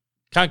 okay?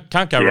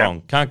 Can't go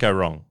wrong. Can't go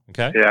wrong,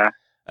 okay? Yeah.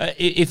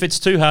 If it's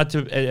too hard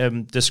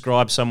to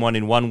describe someone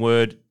in one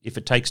word, if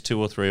it takes 2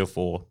 or 3 or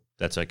 4,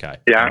 that's okay.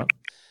 Yeah. Right?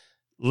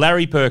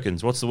 Larry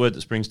Perkins, what's the word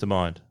that springs to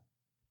mind?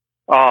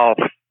 Oh,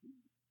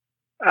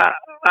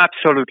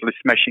 absolutely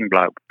smashing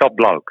bloke. Top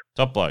bloke.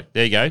 Top bloke.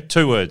 There you go.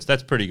 2 words.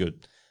 That's pretty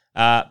good.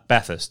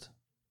 Bathurst.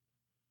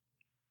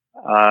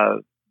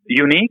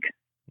 Unique.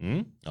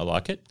 I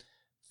like it.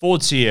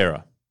 Ford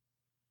Sierra.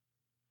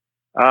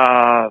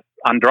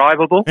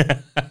 Undrivable.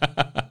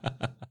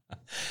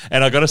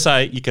 And I got to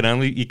say, you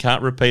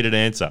can't repeat an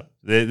answer.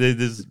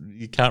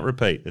 You can't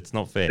repeat. It's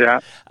not fair.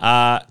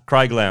 Yeah.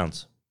 Craig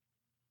Lowndes.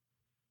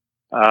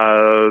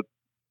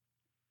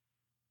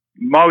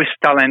 Most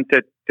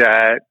talented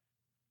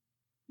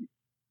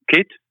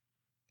kid.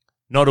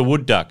 Not a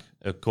wood duck,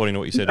 according to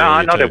what you said No,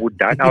 earlier. not a wood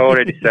duck. I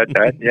already said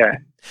that. Yeah.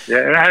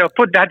 I'll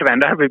put that one.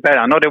 That'll be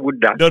better. Not a wood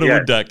duck. Not a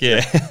wood duck,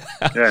 yeah.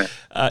 Yeah.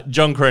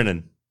 John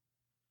Crennan.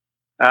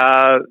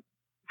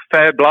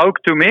 Fair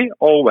bloke to me,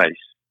 always.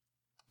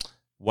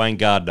 Wayne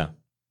Gardner.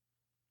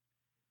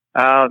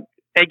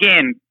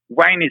 Again,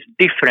 Wayne is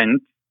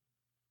different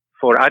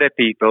for other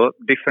people,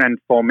 different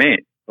for me.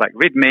 Like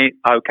with me,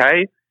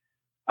 okay.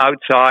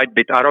 Outside,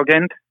 bit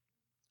arrogant.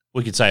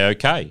 We could say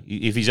okay.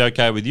 If he's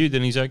okay with you,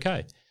 then he's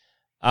okay.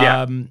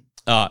 Yeah.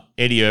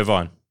 Eddie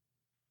Irvine.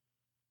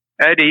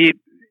 Eddie,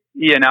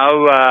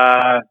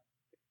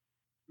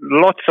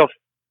 lots of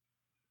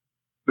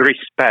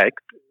respect.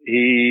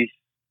 He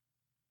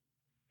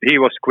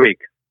was quick,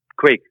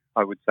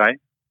 I would say.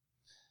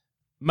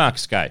 Mark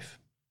Scaife.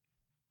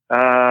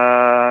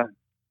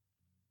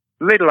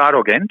 Little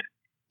arrogant.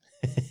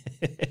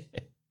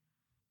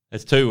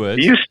 That's 2 words.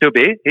 He used to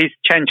be. He's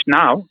changed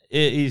now.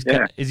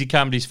 Has he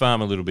calmed his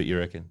farm a little bit, you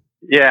reckon?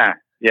 Yeah.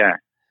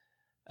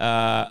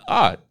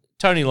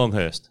 Tony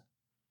Longhurst.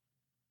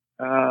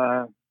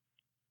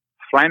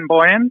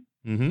 Flamboyant.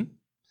 Mm-hmm.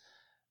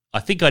 I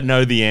think I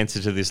know the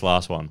answer to this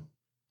last one.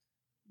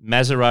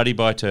 Maserati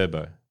by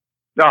Turbo.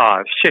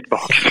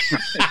 Shitbox.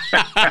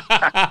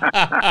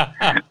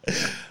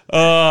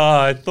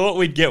 I thought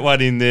we'd get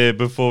one in there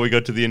before we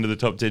got to the end of the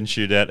top 10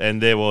 shootout,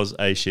 and there was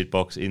a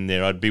shitbox in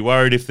there. I'd be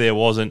worried if there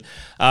wasn't.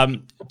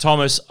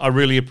 Thomas, I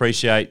really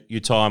appreciate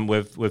your time.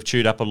 We've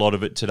chewed up a lot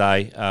of it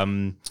today.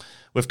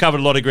 We've covered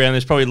a lot of ground.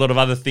 There's probably a lot of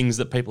other things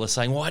that people are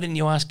saying, why didn't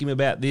you ask him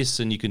about this?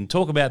 And you can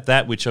talk about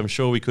that, which I'm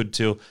sure we could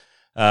till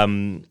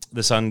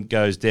the sun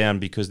goes down,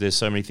 because there's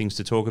so many things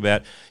to talk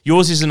about.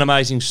 Yours is an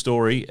amazing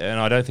story, and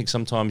I don't think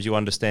sometimes you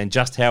understand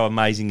just how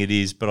amazing it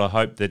is, but I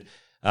hope that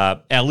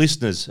our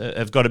listeners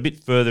have got a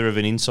bit further of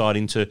an insight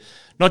into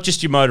not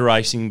just your motor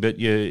racing, but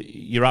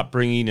your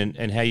upbringing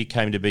and how you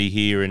came to be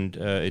here. And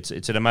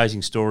it's an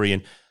amazing story.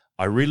 And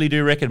I really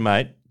do reckon,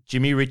 mate,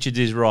 Jimmy Richards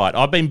is right.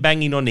 I've been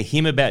banging on to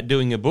him about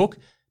doing a book,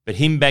 but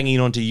him banging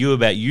on to you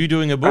about you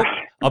doing a book,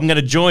 I'm going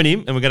to join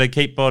him, and we're going to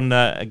keep on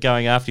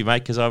going after you,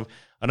 mate, because I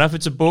don't know if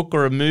it's a book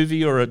or a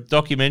movie or a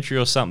documentary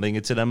or something.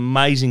 It's an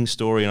amazing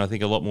story, and I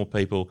think a lot more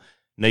people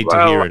need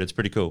to hear it. It's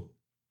pretty cool.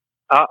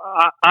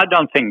 I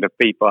don't think that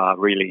people are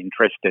really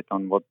interested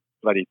on what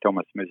bloody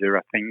Tomas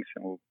Mezera thinks,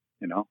 or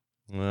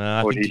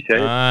what he says.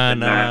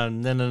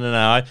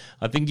 No.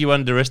 I think you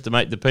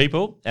underestimate the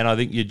people, and I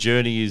think your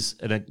journey is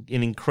an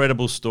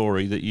incredible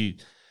story.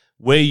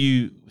 Where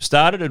you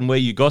started and where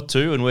you got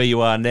to and where you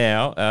are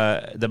now,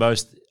 the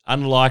most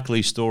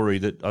unlikely story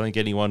that I think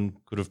anyone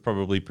could have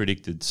probably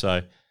predicted.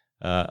 So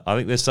I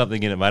think there's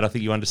something in it, mate. I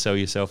think you undersell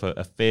yourself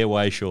a fair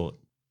way short.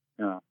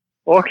 Yeah.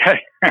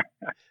 Okay.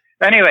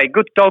 Anyway,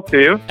 good talk to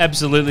you.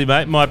 Absolutely,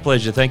 mate. My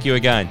pleasure. Thank you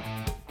again.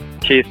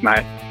 Cheers,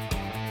 mate.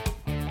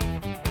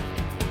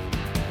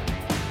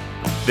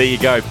 There you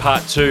go,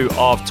 part 2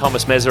 of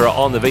Tomas Mezera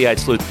on the V8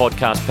 Sleuth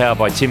podcast powered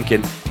by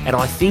Timken. And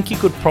I think you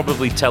could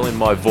probably tell in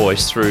my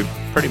voice through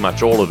pretty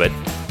much all of it,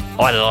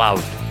 I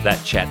loved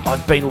that chat.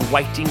 I've been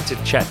waiting to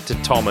chat to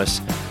Tomas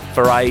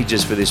for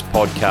ages for this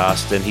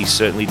podcast, and he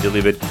certainly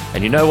delivered.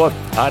 And you know what?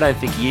 I don't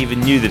think he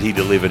even knew that he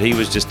delivered. He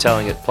was just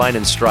telling it plain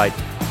and straight,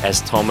 as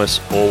Tomas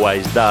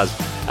always does.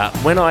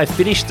 When I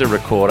finished the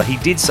recorder, he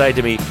did say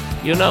to me,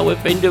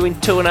 we've been doing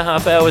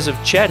 2.5 hours of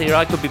chat here.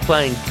 I could be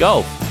playing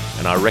golf.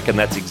 And I reckon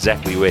that's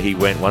exactly where he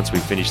went once we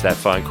finished that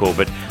phone call.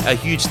 But a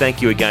huge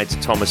thank you again to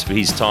Tomas for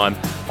his time.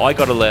 I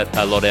got a lot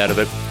out of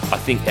it. I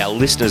think our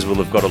listeners will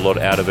have got a lot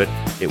out of it.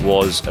 It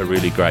was a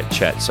really great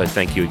chat. So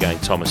thank you again,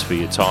 Tomas, for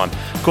your time.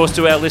 Of course,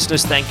 to our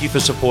listeners, thank you for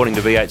supporting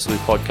the V8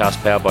 Sleuth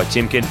podcast powered by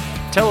Timken.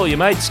 Tell all your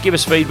mates, give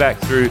us feedback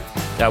through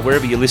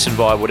wherever you listen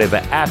via whatever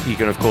app. You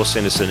can, of course,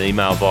 send us an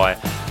email via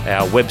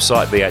our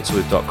website,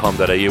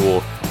 v8sleuth.com.au,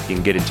 or you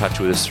can get in touch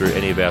with us through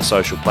any of our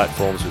social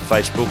platforms with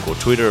Facebook or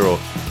Twitter or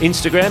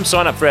Instagram.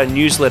 Sign up for our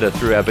newsletter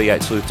through our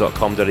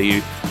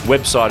v8sleuth.com.au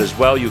website as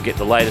well. You'll get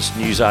the latest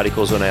news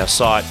articles on our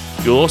site.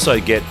 You'll also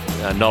get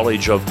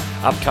knowledge of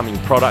upcoming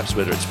products,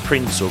 whether it's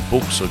prints or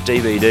books or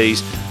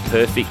DVDs.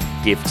 Perfect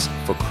gifts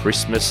for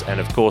Christmas and,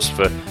 of course,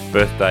 for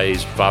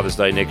birthdays, Father's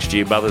Day next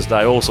year, Mother's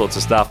Day, all sorts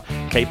of stuff.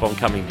 Keep on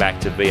coming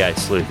back to V8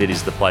 Sleuth. It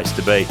is the place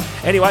to be.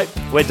 Anyway,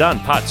 we're done.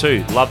 Part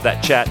 2. Love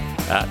that chat.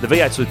 The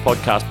V8 Sleuth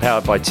podcast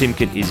powered by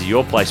Timken is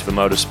your place for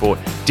motorsport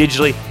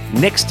digitally.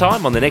 Next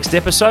time on the next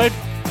episode,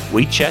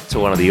 we chat to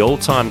one of the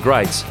all-time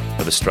greats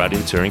of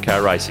Australian touring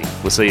car racing.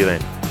 We'll see you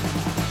then.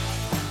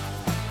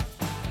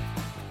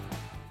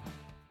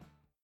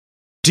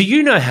 Do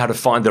you know how to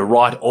find the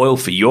right oil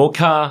for your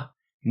car?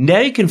 Now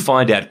you can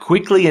find out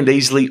quickly and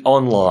easily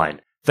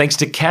online, thanks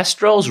to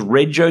Castrol's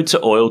Rego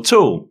to Oil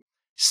tool.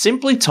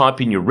 Simply type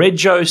in your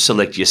Rego,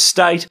 select your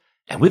state,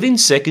 and within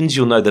seconds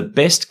you'll know the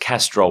best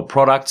Castrol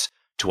products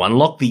to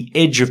unlock the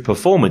edge of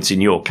performance in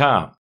your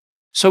car.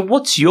 So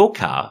what's your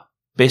car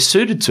best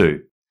suited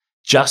to?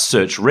 Just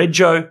search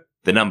Rego,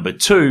 the number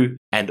 2,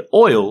 and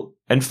oil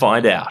and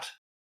find out.